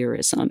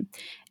voyeurism.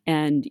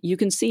 And you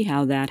can see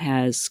how that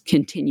has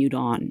continued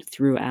on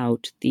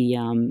throughout the,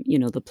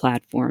 the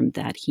platform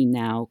that he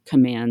now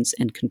commands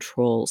and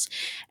controls.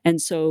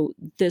 And so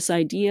this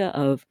idea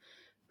of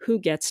who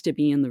gets to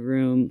be in the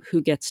room,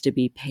 who gets to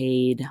be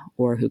paid,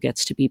 or who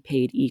gets to be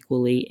paid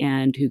equally,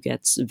 and who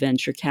gets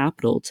venture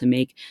capital to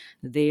make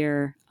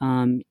their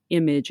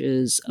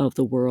images of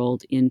the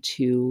world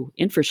into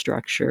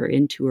infrastructure,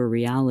 into a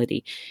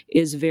reality,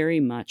 is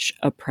very much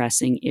a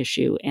pressing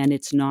issue. And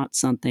it's not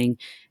something,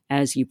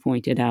 as you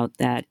pointed out,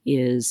 that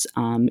is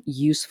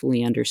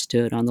usefully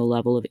understood on the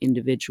level of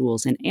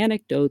individuals and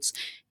anecdotes.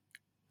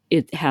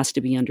 It has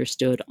to be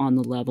understood on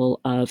the level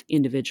of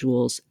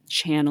individuals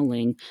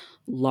channeling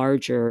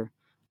larger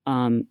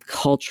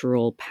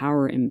cultural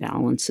power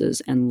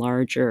imbalances and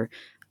larger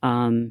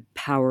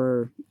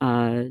power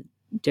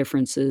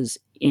differences,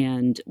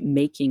 and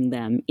making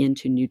them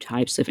into new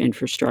types of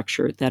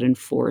infrastructure that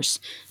enforce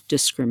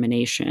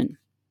discrimination.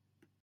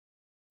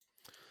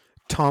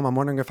 Tom, I'm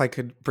wondering if I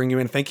could bring you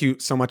in. Thank you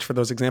so much for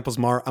those examples,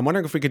 Mar. I'm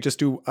wondering if we could just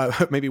do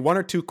maybe one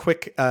or two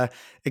quick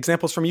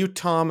examples from you,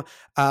 Tom,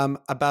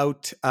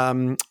 about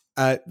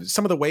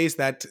some of the ways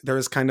that there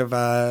is kind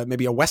of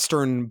maybe a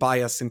Western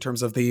bias in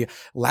terms of the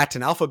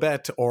Latin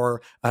alphabet,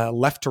 or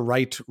left to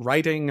right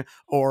writing,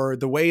 or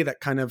the way that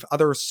kind of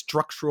other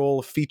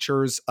structural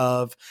features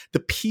of the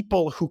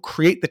people who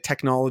create the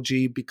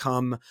technology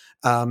become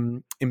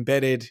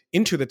embedded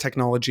into the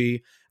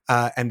technology,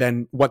 and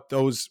then what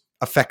those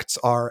effects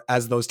are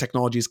as those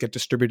technologies get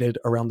distributed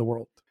around the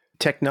world.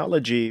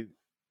 Technology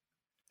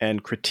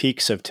and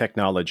critiques of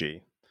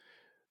technology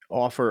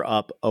offer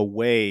up a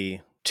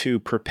way to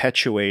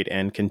perpetuate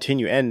and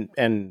continue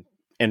and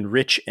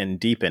enrich and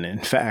deepen, in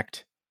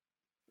fact,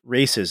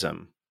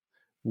 racism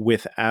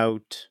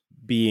without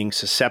being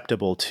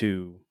susceptible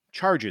to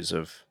charges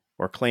of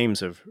or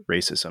claims of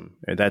racism.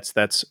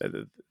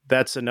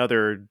 That's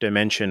another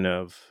dimension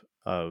of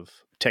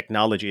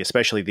technology,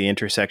 especially the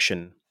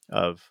intersection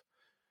of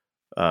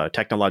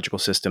technological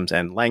systems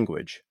and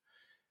language.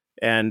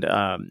 And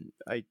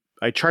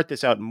I chart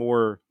this out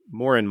more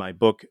in my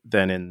book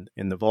than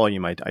in the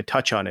volume. I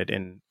touch on it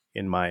in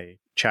my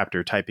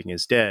chapter, Typing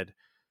is Dead.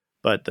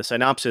 But the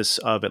synopsis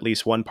of at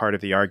least one part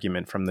of the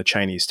argument from the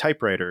Chinese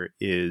typewriter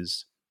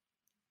is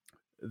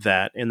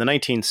that in the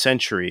 19th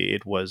century,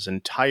 it was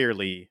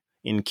entirely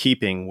in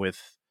keeping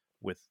with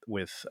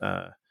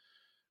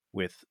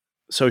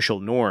social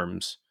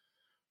norms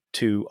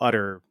to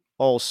utter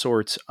all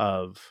sorts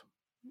of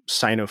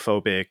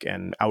xenophobic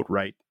and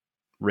outright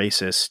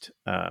racist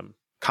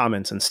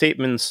comments and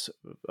statements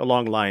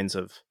along lines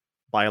of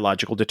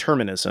biological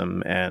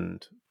determinism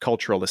and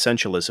cultural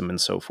essentialism and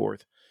so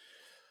forth.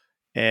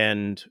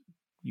 And,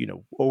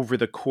 over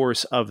the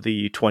course of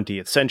the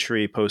 20th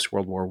century,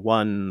 post-World War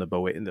I,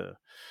 the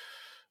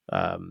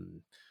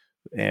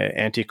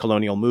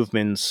anti-colonial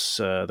movements,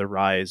 the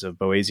rise of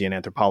Boasian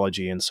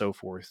anthropology and so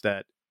forth,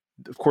 that,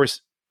 of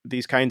course,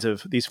 these forms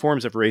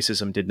of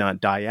racism did not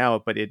die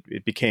out, but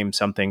it became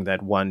something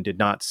that one did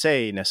not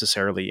say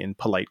necessarily in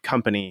polite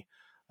company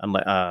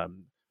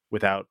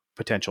without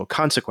potential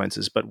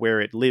consequences, but where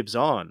it lives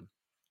on,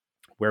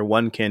 where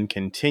one can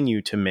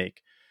continue to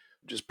make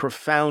just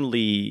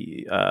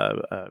profoundly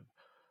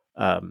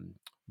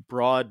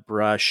broad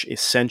brush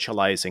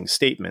essentializing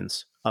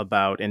statements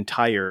about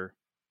entire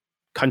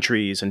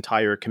countries,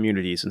 entire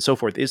communities, and so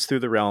forth, is through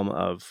the realm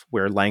of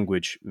where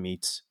language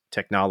meets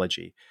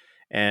technology.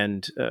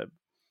 And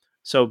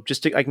so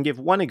I can give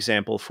one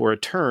example for a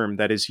term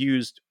that is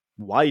used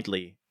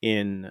widely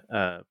in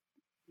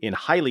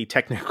highly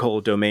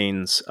technical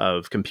domains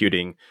of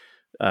computing.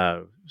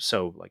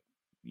 So like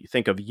you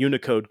think of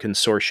Unicode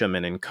Consortium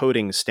and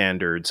encoding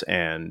standards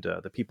and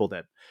the people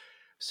that,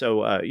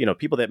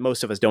 people that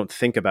most of us don't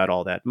think about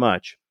all that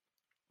much.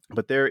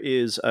 But there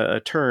is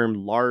a term,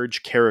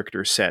 large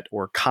character set,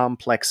 or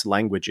complex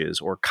languages,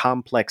 or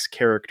complex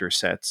character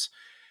sets.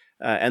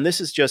 And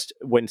this is just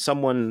when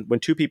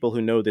two people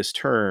who know this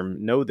term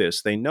know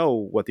this, they know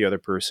what the other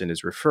person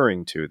is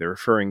referring to. They're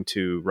referring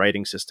to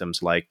writing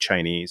systems like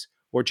Chinese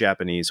or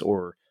Japanese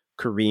or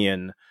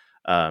Korean,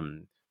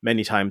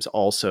 many times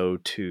also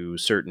to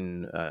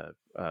certain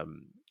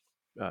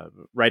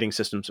writing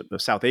systems,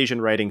 South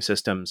Asian writing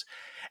systems.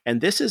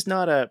 And this is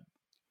not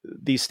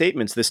these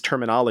statements, this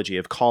terminology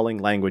of calling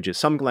languages,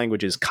 some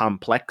languages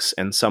complex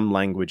and some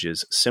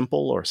languages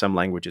simple, or some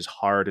languages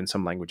hard and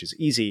some languages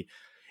easy,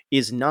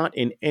 is not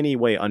in any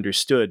way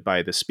understood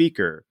by the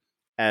speaker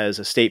as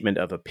a statement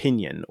of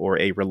opinion or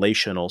a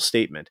relational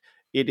statement.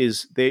 It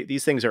is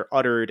these things are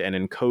uttered and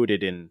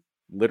encoded in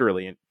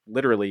literally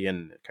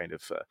in kind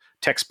of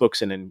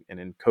textbooks and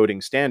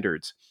encoding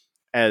standards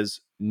as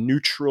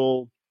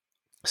neutral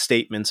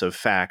statements of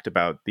fact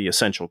about the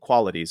essential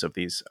qualities of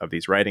these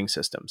writing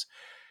systems.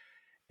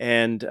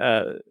 And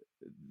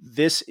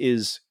this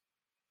is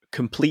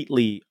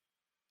completely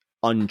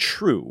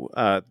untrue.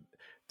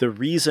 The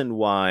reason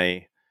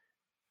why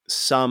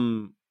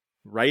some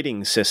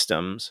writing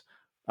systems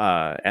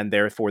and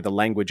therefore the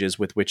languages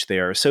with which they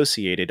are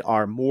associated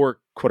are more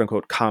quote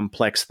unquote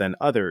complex than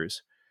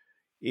others,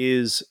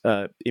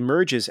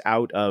 emerges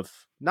out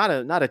of not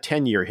a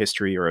 10-year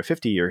history or a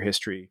 50-year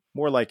history,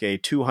 more like a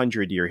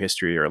 200-year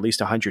history or at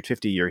least a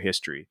 150-year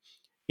history,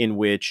 in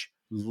which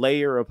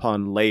layer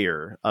upon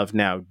layer of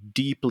now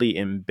deeply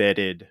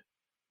embedded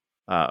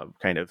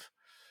kind of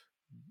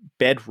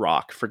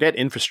bedrock, forget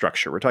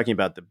infrastructure, we're talking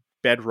about the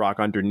bedrock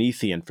underneath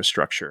the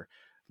infrastructure,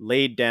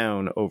 laid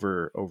down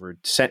over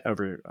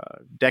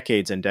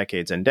decades and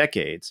decades and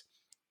decades,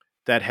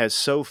 that has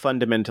so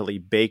fundamentally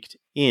baked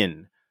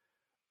in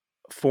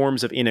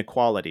forms of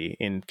inequality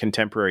in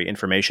contemporary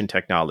information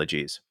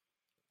technologies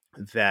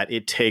that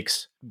it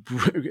takes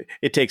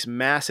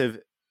massive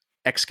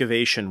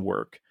excavation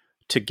work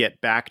to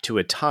get back to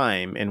a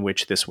time in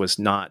which this was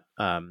not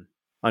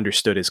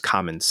understood as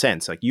common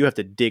sense. Like, you have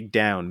to dig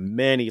down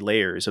many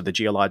layers of the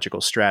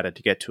geological strata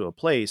to get to a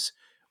place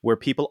where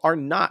people are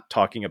not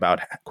talking about,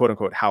 quote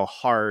unquote, how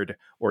hard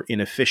or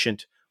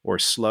inefficient or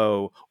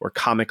slow or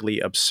comically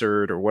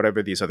absurd or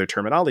whatever these other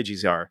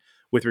terminologies are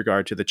with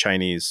regard to the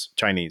Chinese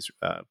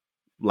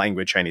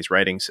language, Chinese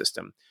writing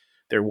system.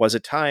 There was a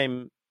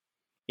time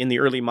in the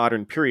early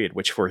modern period,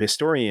 which for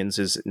historians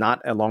is not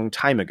a long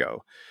time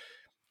ago,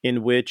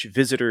 in which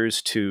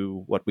visitors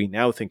to what we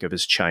now think of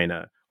as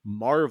China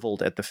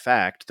marveled at the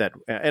fact that,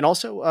 and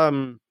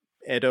also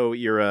Edo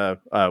era,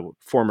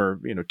 former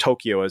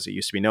Tokyo as it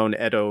used to be known,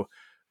 Edo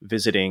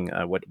visiting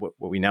what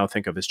we now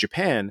think of as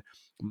Japan,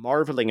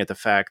 marveling at the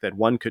fact that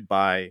one could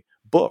buy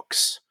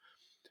books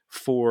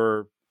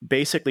for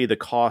basically the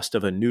cost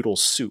of a noodle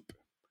soup,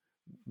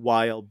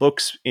 while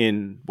books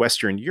in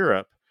Western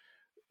Europe,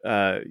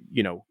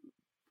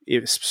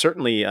 it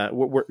certainly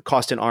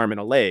cost an arm and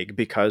a leg,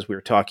 because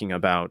we're talking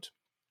about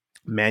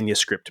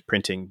manuscript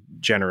printing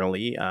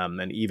generally,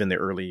 and even the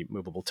early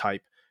movable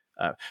type.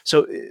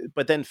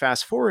 But then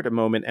fast forward a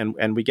moment,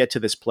 and we get to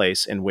this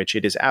place in which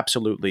it is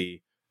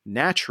absolutely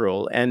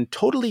natural and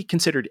totally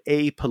considered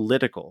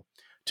apolitical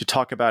to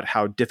talk about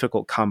how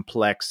difficult,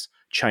 complex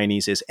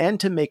Chinese is, and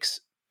to make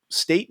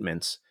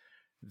statements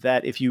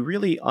that, if you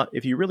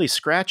really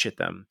scratch at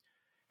them,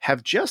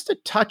 have just a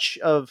touch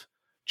of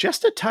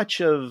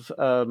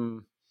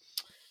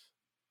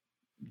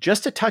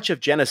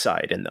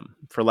genocide in them,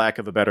 for lack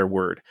of a better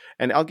word.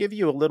 And I'll give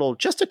you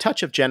just a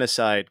touch of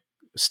genocide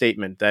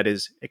statement that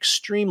is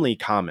extremely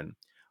common.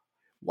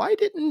 Why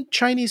didn't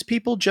Chinese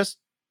people just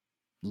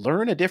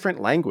learn a different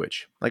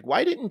language? Like,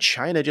 why didn't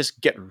China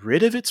just get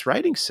rid of its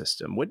writing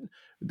system?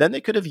 Then they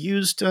could have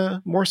used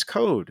Morse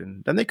code,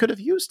 and then they could have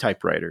used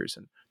typewriters,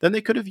 and then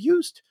they could have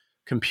used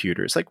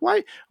computers. Like,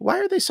 why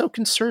are they so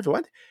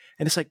conservative?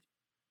 And it's like,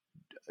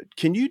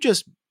 can you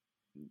just,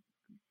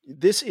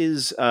 this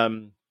is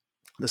the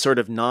sort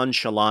of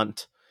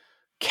nonchalant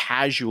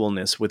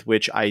casualness with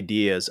which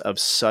ideas of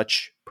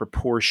such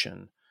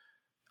proportion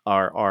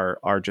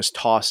are just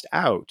tossed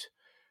out,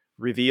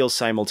 reveals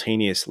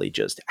simultaneously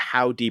just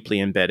how deeply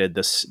embedded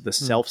the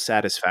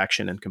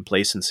self-satisfaction and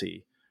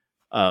complacency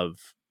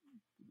of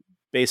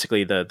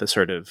basically the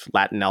sort of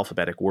Latin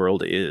alphabetic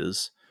world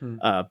is,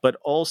 but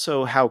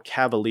also how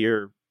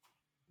cavalier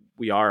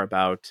we are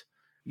about,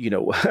 we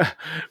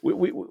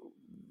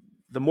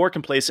the more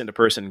complacent a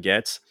person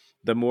gets,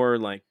 the more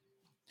like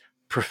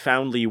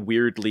profoundly,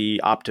 weirdly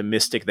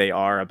optimistic they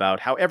are about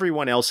how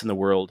everyone else in the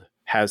world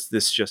has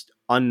this just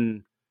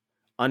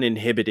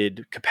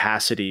uninhibited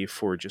capacity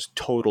for just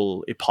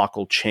total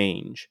epochal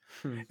change.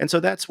 And so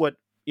that's what,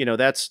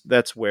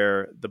 that's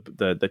where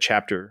the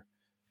chapter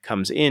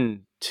comes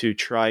in to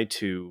try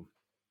to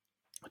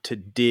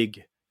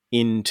dig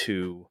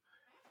into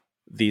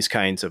these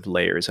kinds of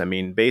layers. I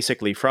mean,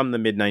 basically from the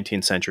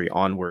mid-19th century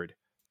onward,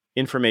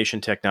 information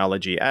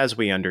technology as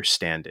we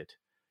understand it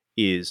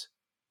is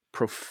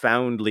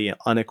profoundly,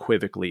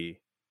 unequivocally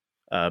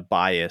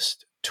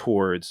biased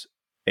towards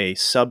a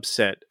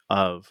subset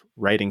of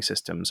writing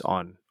systems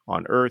on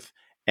Earth,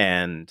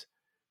 and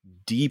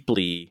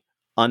deeply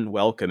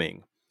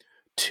unwelcoming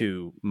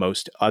to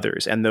most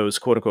others. And those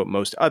quote unquote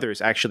most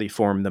others actually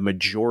form the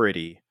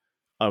majority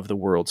of the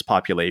world's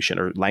population,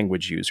 or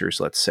language users,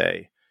 let's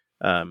say,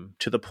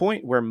 to the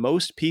point where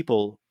most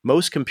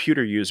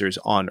computer users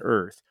on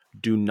Earth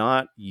do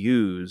not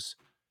use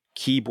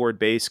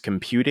keyboard-based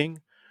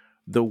computing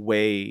the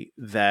way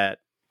that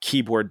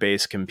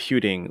keyboard-based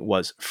computing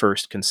was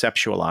first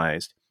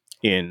conceptualized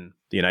in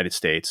the United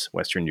States,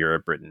 Western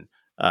Europe, Britain.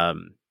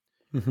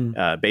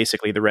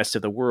 Basically, the rest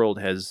of the world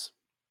has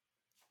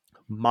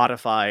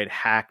modified,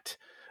 hacked,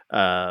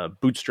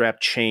 bootstrap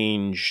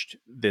changed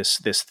this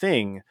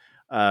thing.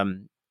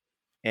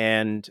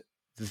 And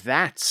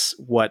that's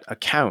what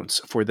accounts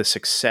for the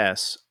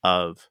success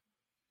of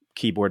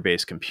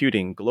keyboard-based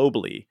computing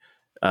globally.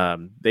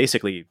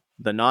 Basically,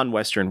 the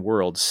non-Western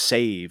world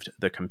saved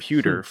the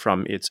computer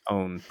from its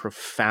own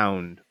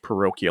profound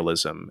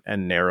parochialism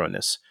and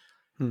narrowness.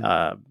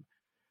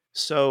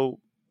 So,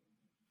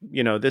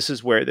 this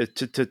is where,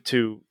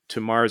 to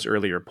Mara's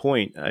earlier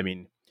point, I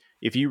mean,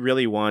 if you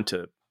really want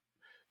to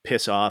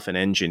piss off an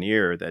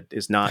engineer that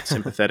is not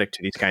sympathetic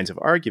to these kinds of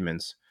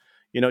arguments,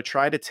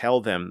 try to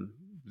tell them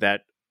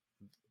that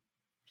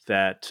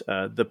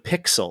the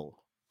pixel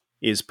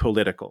is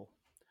political,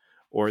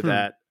 or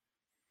that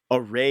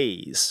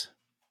arrays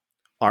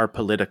are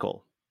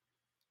political,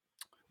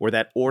 or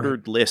that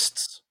ordered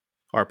lists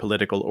are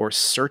political, or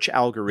search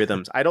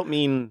algorithms. I don't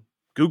mean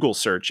Google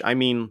search. I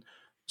mean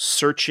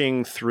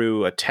searching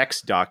through a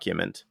text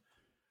document.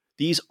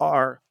 These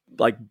are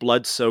like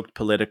blood-soaked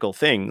political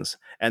things.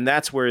 And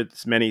that's where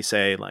many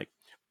say, like,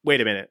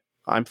 wait a minute,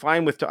 I'm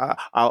fine with,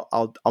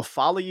 I'll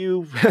follow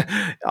you.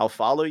 I'll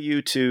follow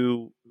you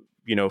to,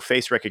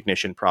 face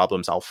recognition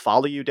problems. I'll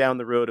follow you down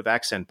the road of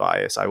accent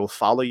bias. I will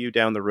follow you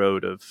down the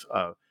road of,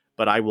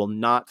 but I will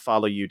not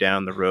follow you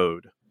down the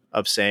road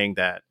of saying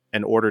that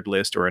an ordered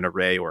list or an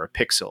array or a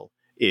pixel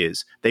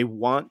is. They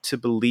want to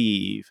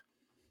believe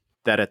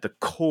that at the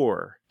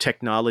core,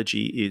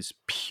 technology is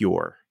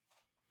pure.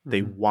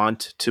 They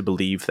want to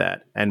believe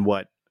that. And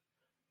what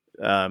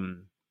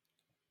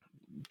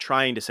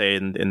trying to say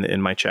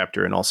in my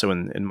chapter, and also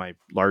in my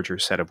larger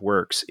set of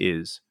works,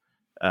 is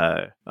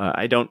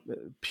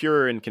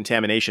pure and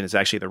contamination is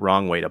actually the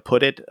wrong way to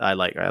put it. I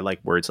like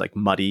words like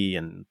muddy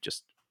and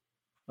just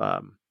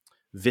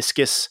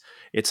viscous.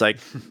 It's like,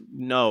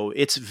 no,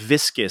 it's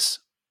viscous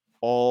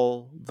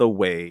all the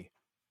way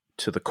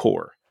to the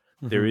core.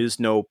 There is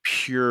no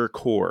pure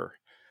core.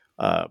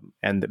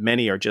 And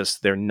many are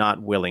they're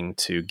not willing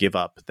to give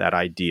up that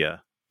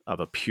idea of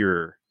a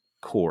pure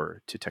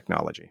core to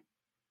technology.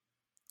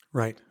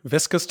 Right.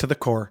 Viscous to the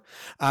core.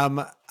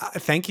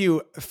 Thank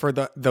you for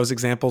those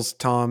examples,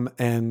 Tom.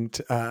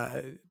 And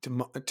I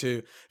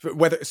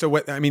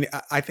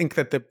think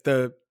that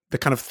the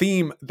kind of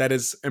theme that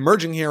is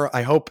emerging here,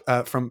 I hope,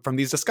 from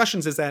these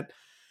discussions, is that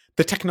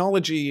the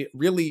technology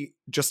really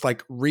just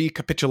like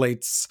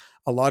recapitulates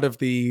a lot of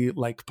the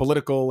like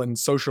political and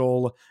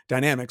social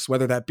dynamics,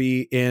 whether that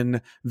be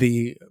in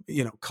the,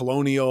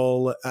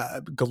 colonial,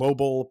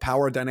 global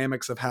power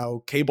dynamics of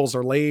how cables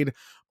are laid,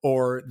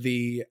 or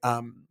the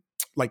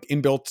like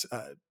inbuilt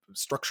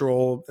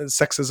structural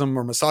sexism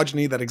or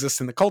misogyny that exists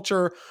in the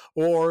culture,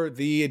 or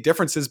the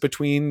differences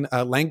between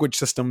language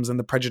systems and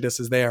the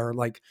prejudices there.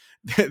 Like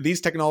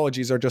these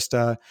technologies are just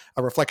a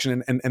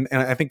reflection. And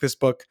I think this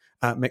book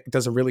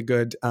does a really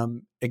good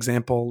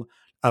example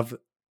of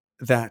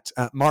that.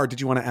 Mar, did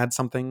you want to add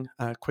something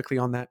quickly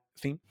on that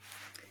theme?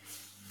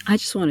 I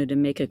just wanted to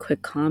make a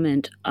quick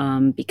comment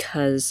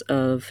because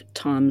of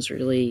Tom's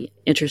really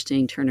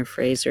interesting turn of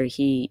phrase. Or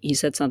he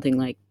said something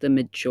like the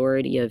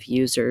majority of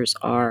users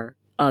are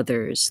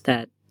others,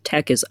 that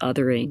tech is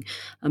othering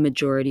a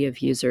majority of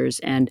users.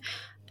 And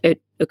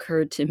it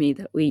occurred to me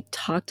that we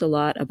talked a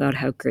lot about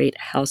how great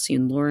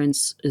Halcyon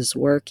Lawrence's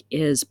work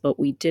is, but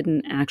we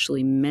didn't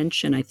actually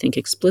mention, I think,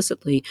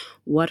 explicitly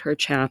what her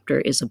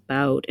chapter is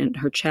about. And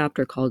her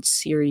chapter, called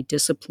Siri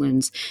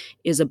Disciplines,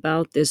 is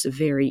about this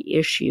very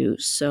issue.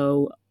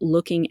 So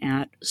looking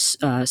at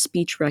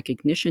speech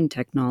recognition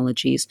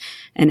technologies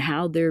and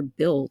how they're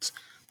built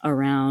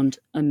around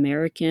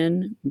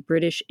American,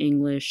 British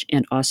English,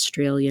 and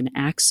Australian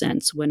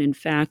accents, when in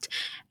fact,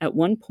 at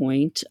one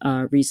point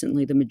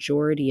recently, the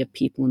majority of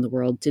people in the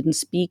world didn't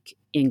speak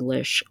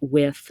English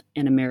with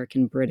an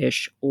American,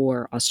 British,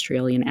 or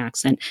Australian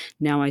accent.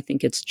 Now I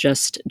think it's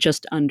just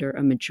under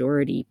a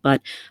majority,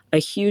 but a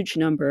huge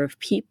number of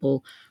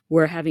people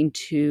were having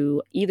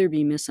to either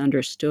be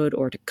misunderstood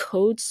or to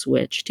code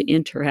switch to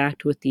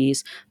interact with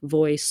these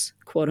voice,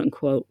 quote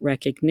unquote,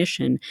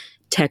 recognition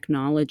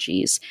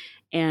technologies.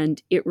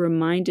 And it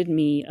reminded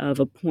me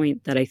of a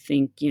point that I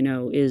think,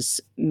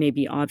 is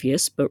maybe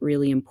obvious, but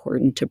really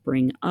important to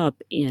bring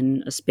up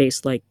in a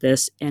space like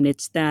this. And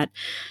it's that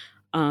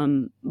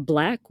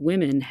Black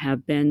women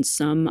have been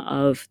some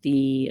of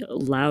the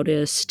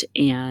loudest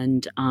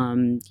and,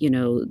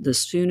 the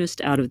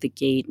soonest out of the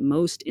gate,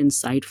 most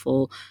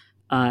insightful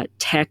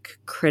tech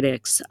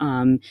critics,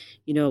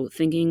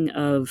 thinking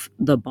of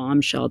the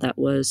bombshell that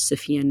was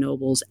Safiya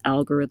Noble's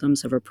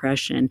Algorithms of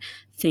Oppression,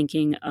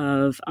 thinking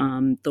of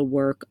the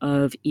work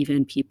of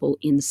even people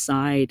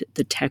inside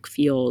the tech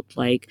field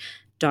like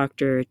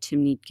Dr.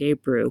 Timnit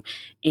Gebru.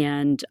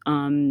 And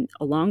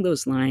along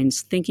those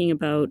lines, thinking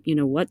about,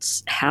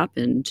 what's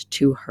happened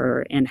to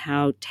her and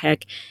how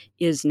tech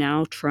is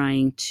now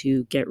trying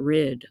to get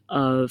rid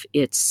of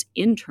its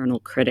internal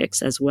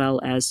critics as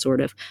well as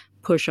sort of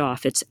push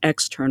off its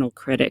external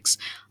critics.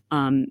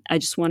 I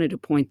just wanted to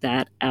point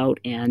that out.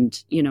 And,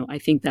 I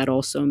think that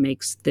also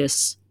makes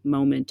this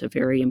moment a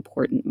very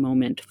important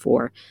moment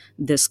for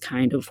this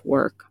kind of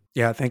work.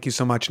 Yeah, thank you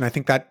so much. And I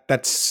think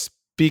that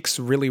speaks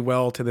really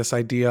well to this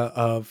idea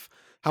of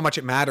how much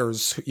it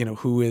matters,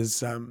 who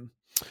is in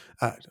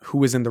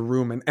the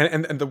room,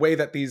 and the way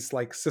that these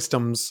like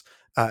systems,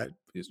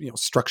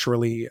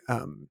 structurally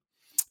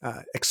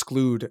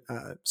exclude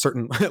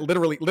certain,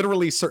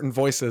 literally certain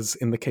voices.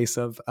 In the case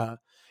of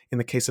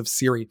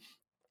Siri,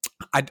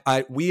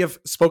 we have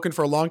spoken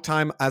for a long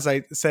time. As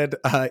I said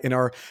in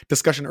our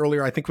discussion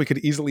earlier, I think we could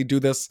easily do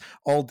this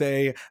all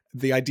day.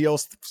 The ideal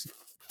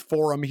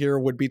forum here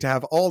would be to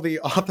have all the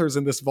authors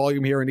in this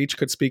volume here, and each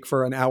could speak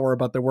for an hour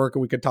about their work,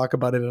 and we could talk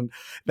about it. And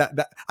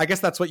that I guess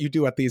that's what you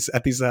do at these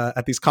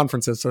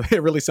conferences. So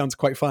it really sounds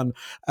quite fun.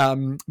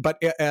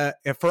 But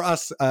for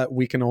us,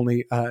 we can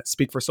only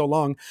speak for so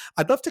long.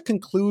 I'd love to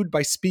conclude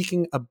by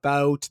speaking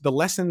about the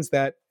lessons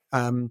that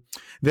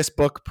this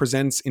book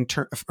presents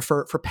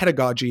for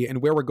pedagogy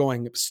and where we're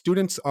going.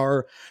 Students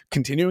are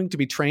continuing to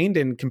be trained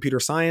in computer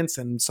science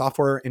and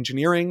software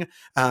engineering,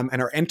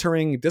 and are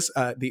entering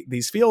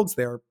these fields.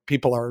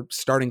 People are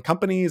starting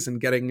companies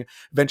and getting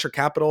venture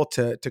capital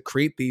to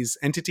create these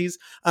entities.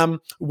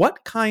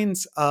 What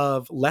kinds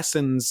of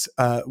lessons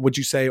would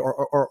you say,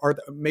 or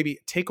maybe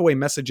takeaway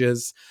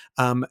messages,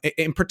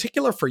 in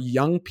particular for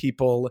young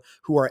people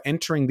who are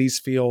entering these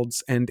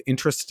fields and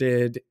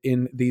interested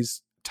in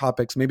these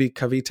topics? Maybe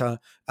Kavita,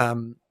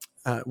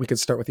 we could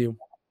start with you.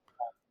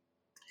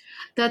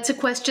 That's a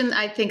question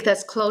I think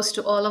that's close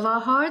to all of our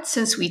hearts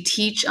since we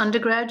teach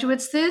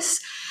undergraduates this.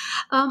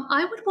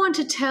 I would want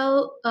to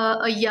tell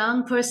a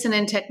young person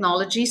in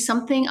technology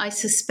something I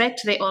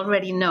suspect they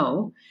already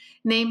know,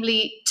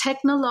 namely,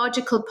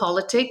 technological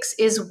politics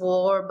is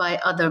war by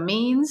other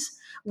means.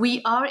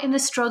 We are in a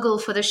struggle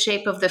for the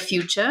shape of the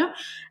future,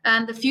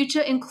 and the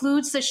future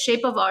includes the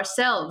shape of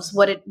ourselves,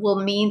 what it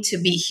will mean to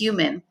be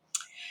human.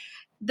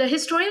 The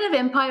historian of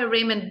empire,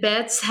 Raymond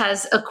Betts,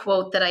 has a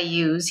quote that I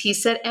use. He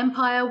said,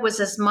 "Empire was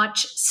as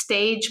much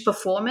stage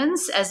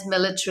performance as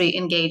military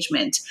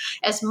engagement,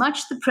 as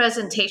much the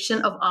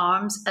presentation of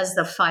arms as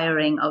the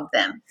firing of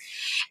them."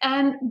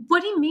 And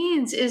what he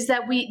means is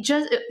that we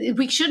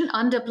shouldn't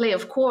underplay,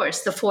 of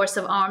course, the force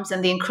of arms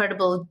and the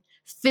incredible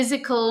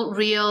physical,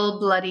 real,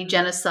 bloody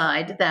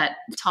genocide that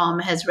Tom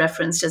has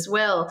referenced as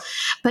well.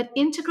 But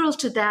integral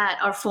to that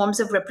are forms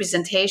of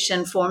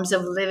representation, forms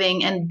of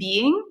living and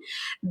being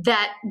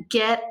that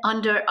get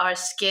under our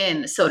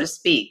skin, so to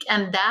speak.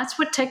 And that's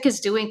what tech is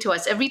doing to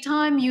us. Every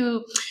time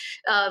you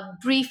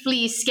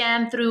briefly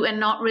scan through and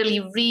not really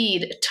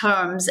read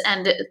terms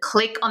and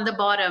click on the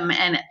bottom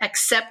and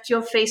accept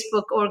your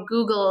Facebook or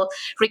Google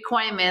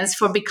requirements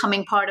for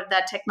becoming part of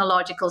that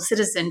technological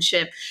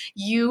citizenship,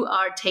 you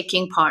are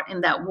taking part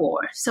in that war.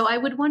 So I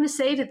would want to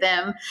say to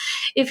them,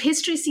 if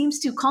history seems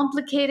too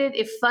complicated,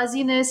 if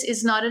fuzziness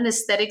is not an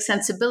aesthetic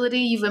sensibility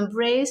you've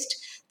embraced,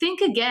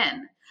 think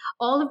again.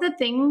 All of the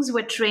things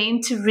we're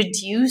trained to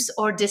reduce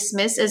or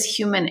dismiss as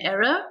human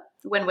error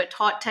when we're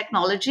taught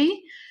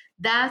technology,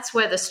 that's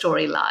where the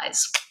story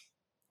lies.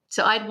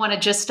 So I'd want to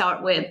just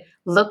start with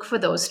look for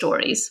those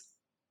stories.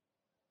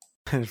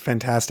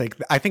 Fantastic.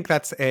 I think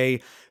that's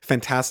a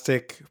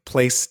fantastic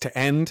place to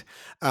end.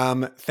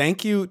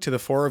 Thank you to the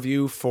four of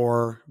you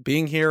for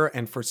being here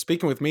and for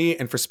speaking with me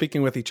and for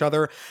speaking with each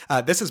other.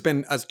 This has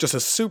been just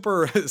a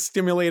super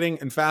stimulating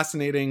and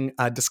fascinating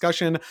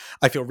discussion.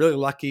 I feel really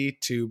lucky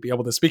to be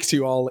able to speak to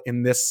you all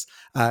in this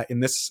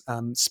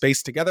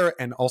space together,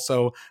 and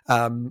also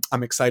I'm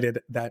excited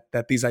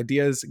that these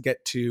ideas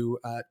get to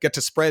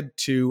spread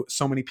to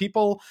so many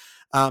people.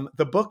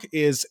 The book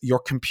is Your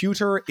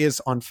Computer is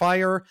on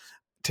Fire.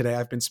 Today,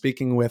 I've been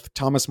speaking with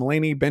Thomas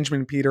Mullaney,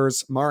 Benjamin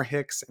Peters, Mar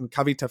Hicks, and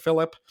Kavita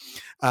Philip.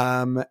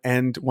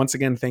 And once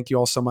again, thank you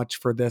all so much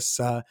for this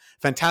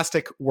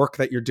fantastic work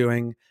that you're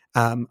doing.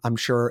 I'm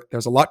sure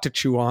there's a lot to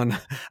chew on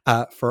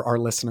for our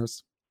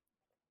listeners.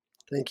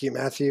 Thank you,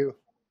 Matthew.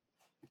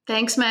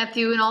 Thanks,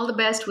 Matthew, and all the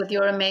best with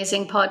your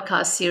amazing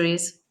podcast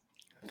series.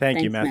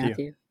 Thanks,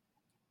 Matthew.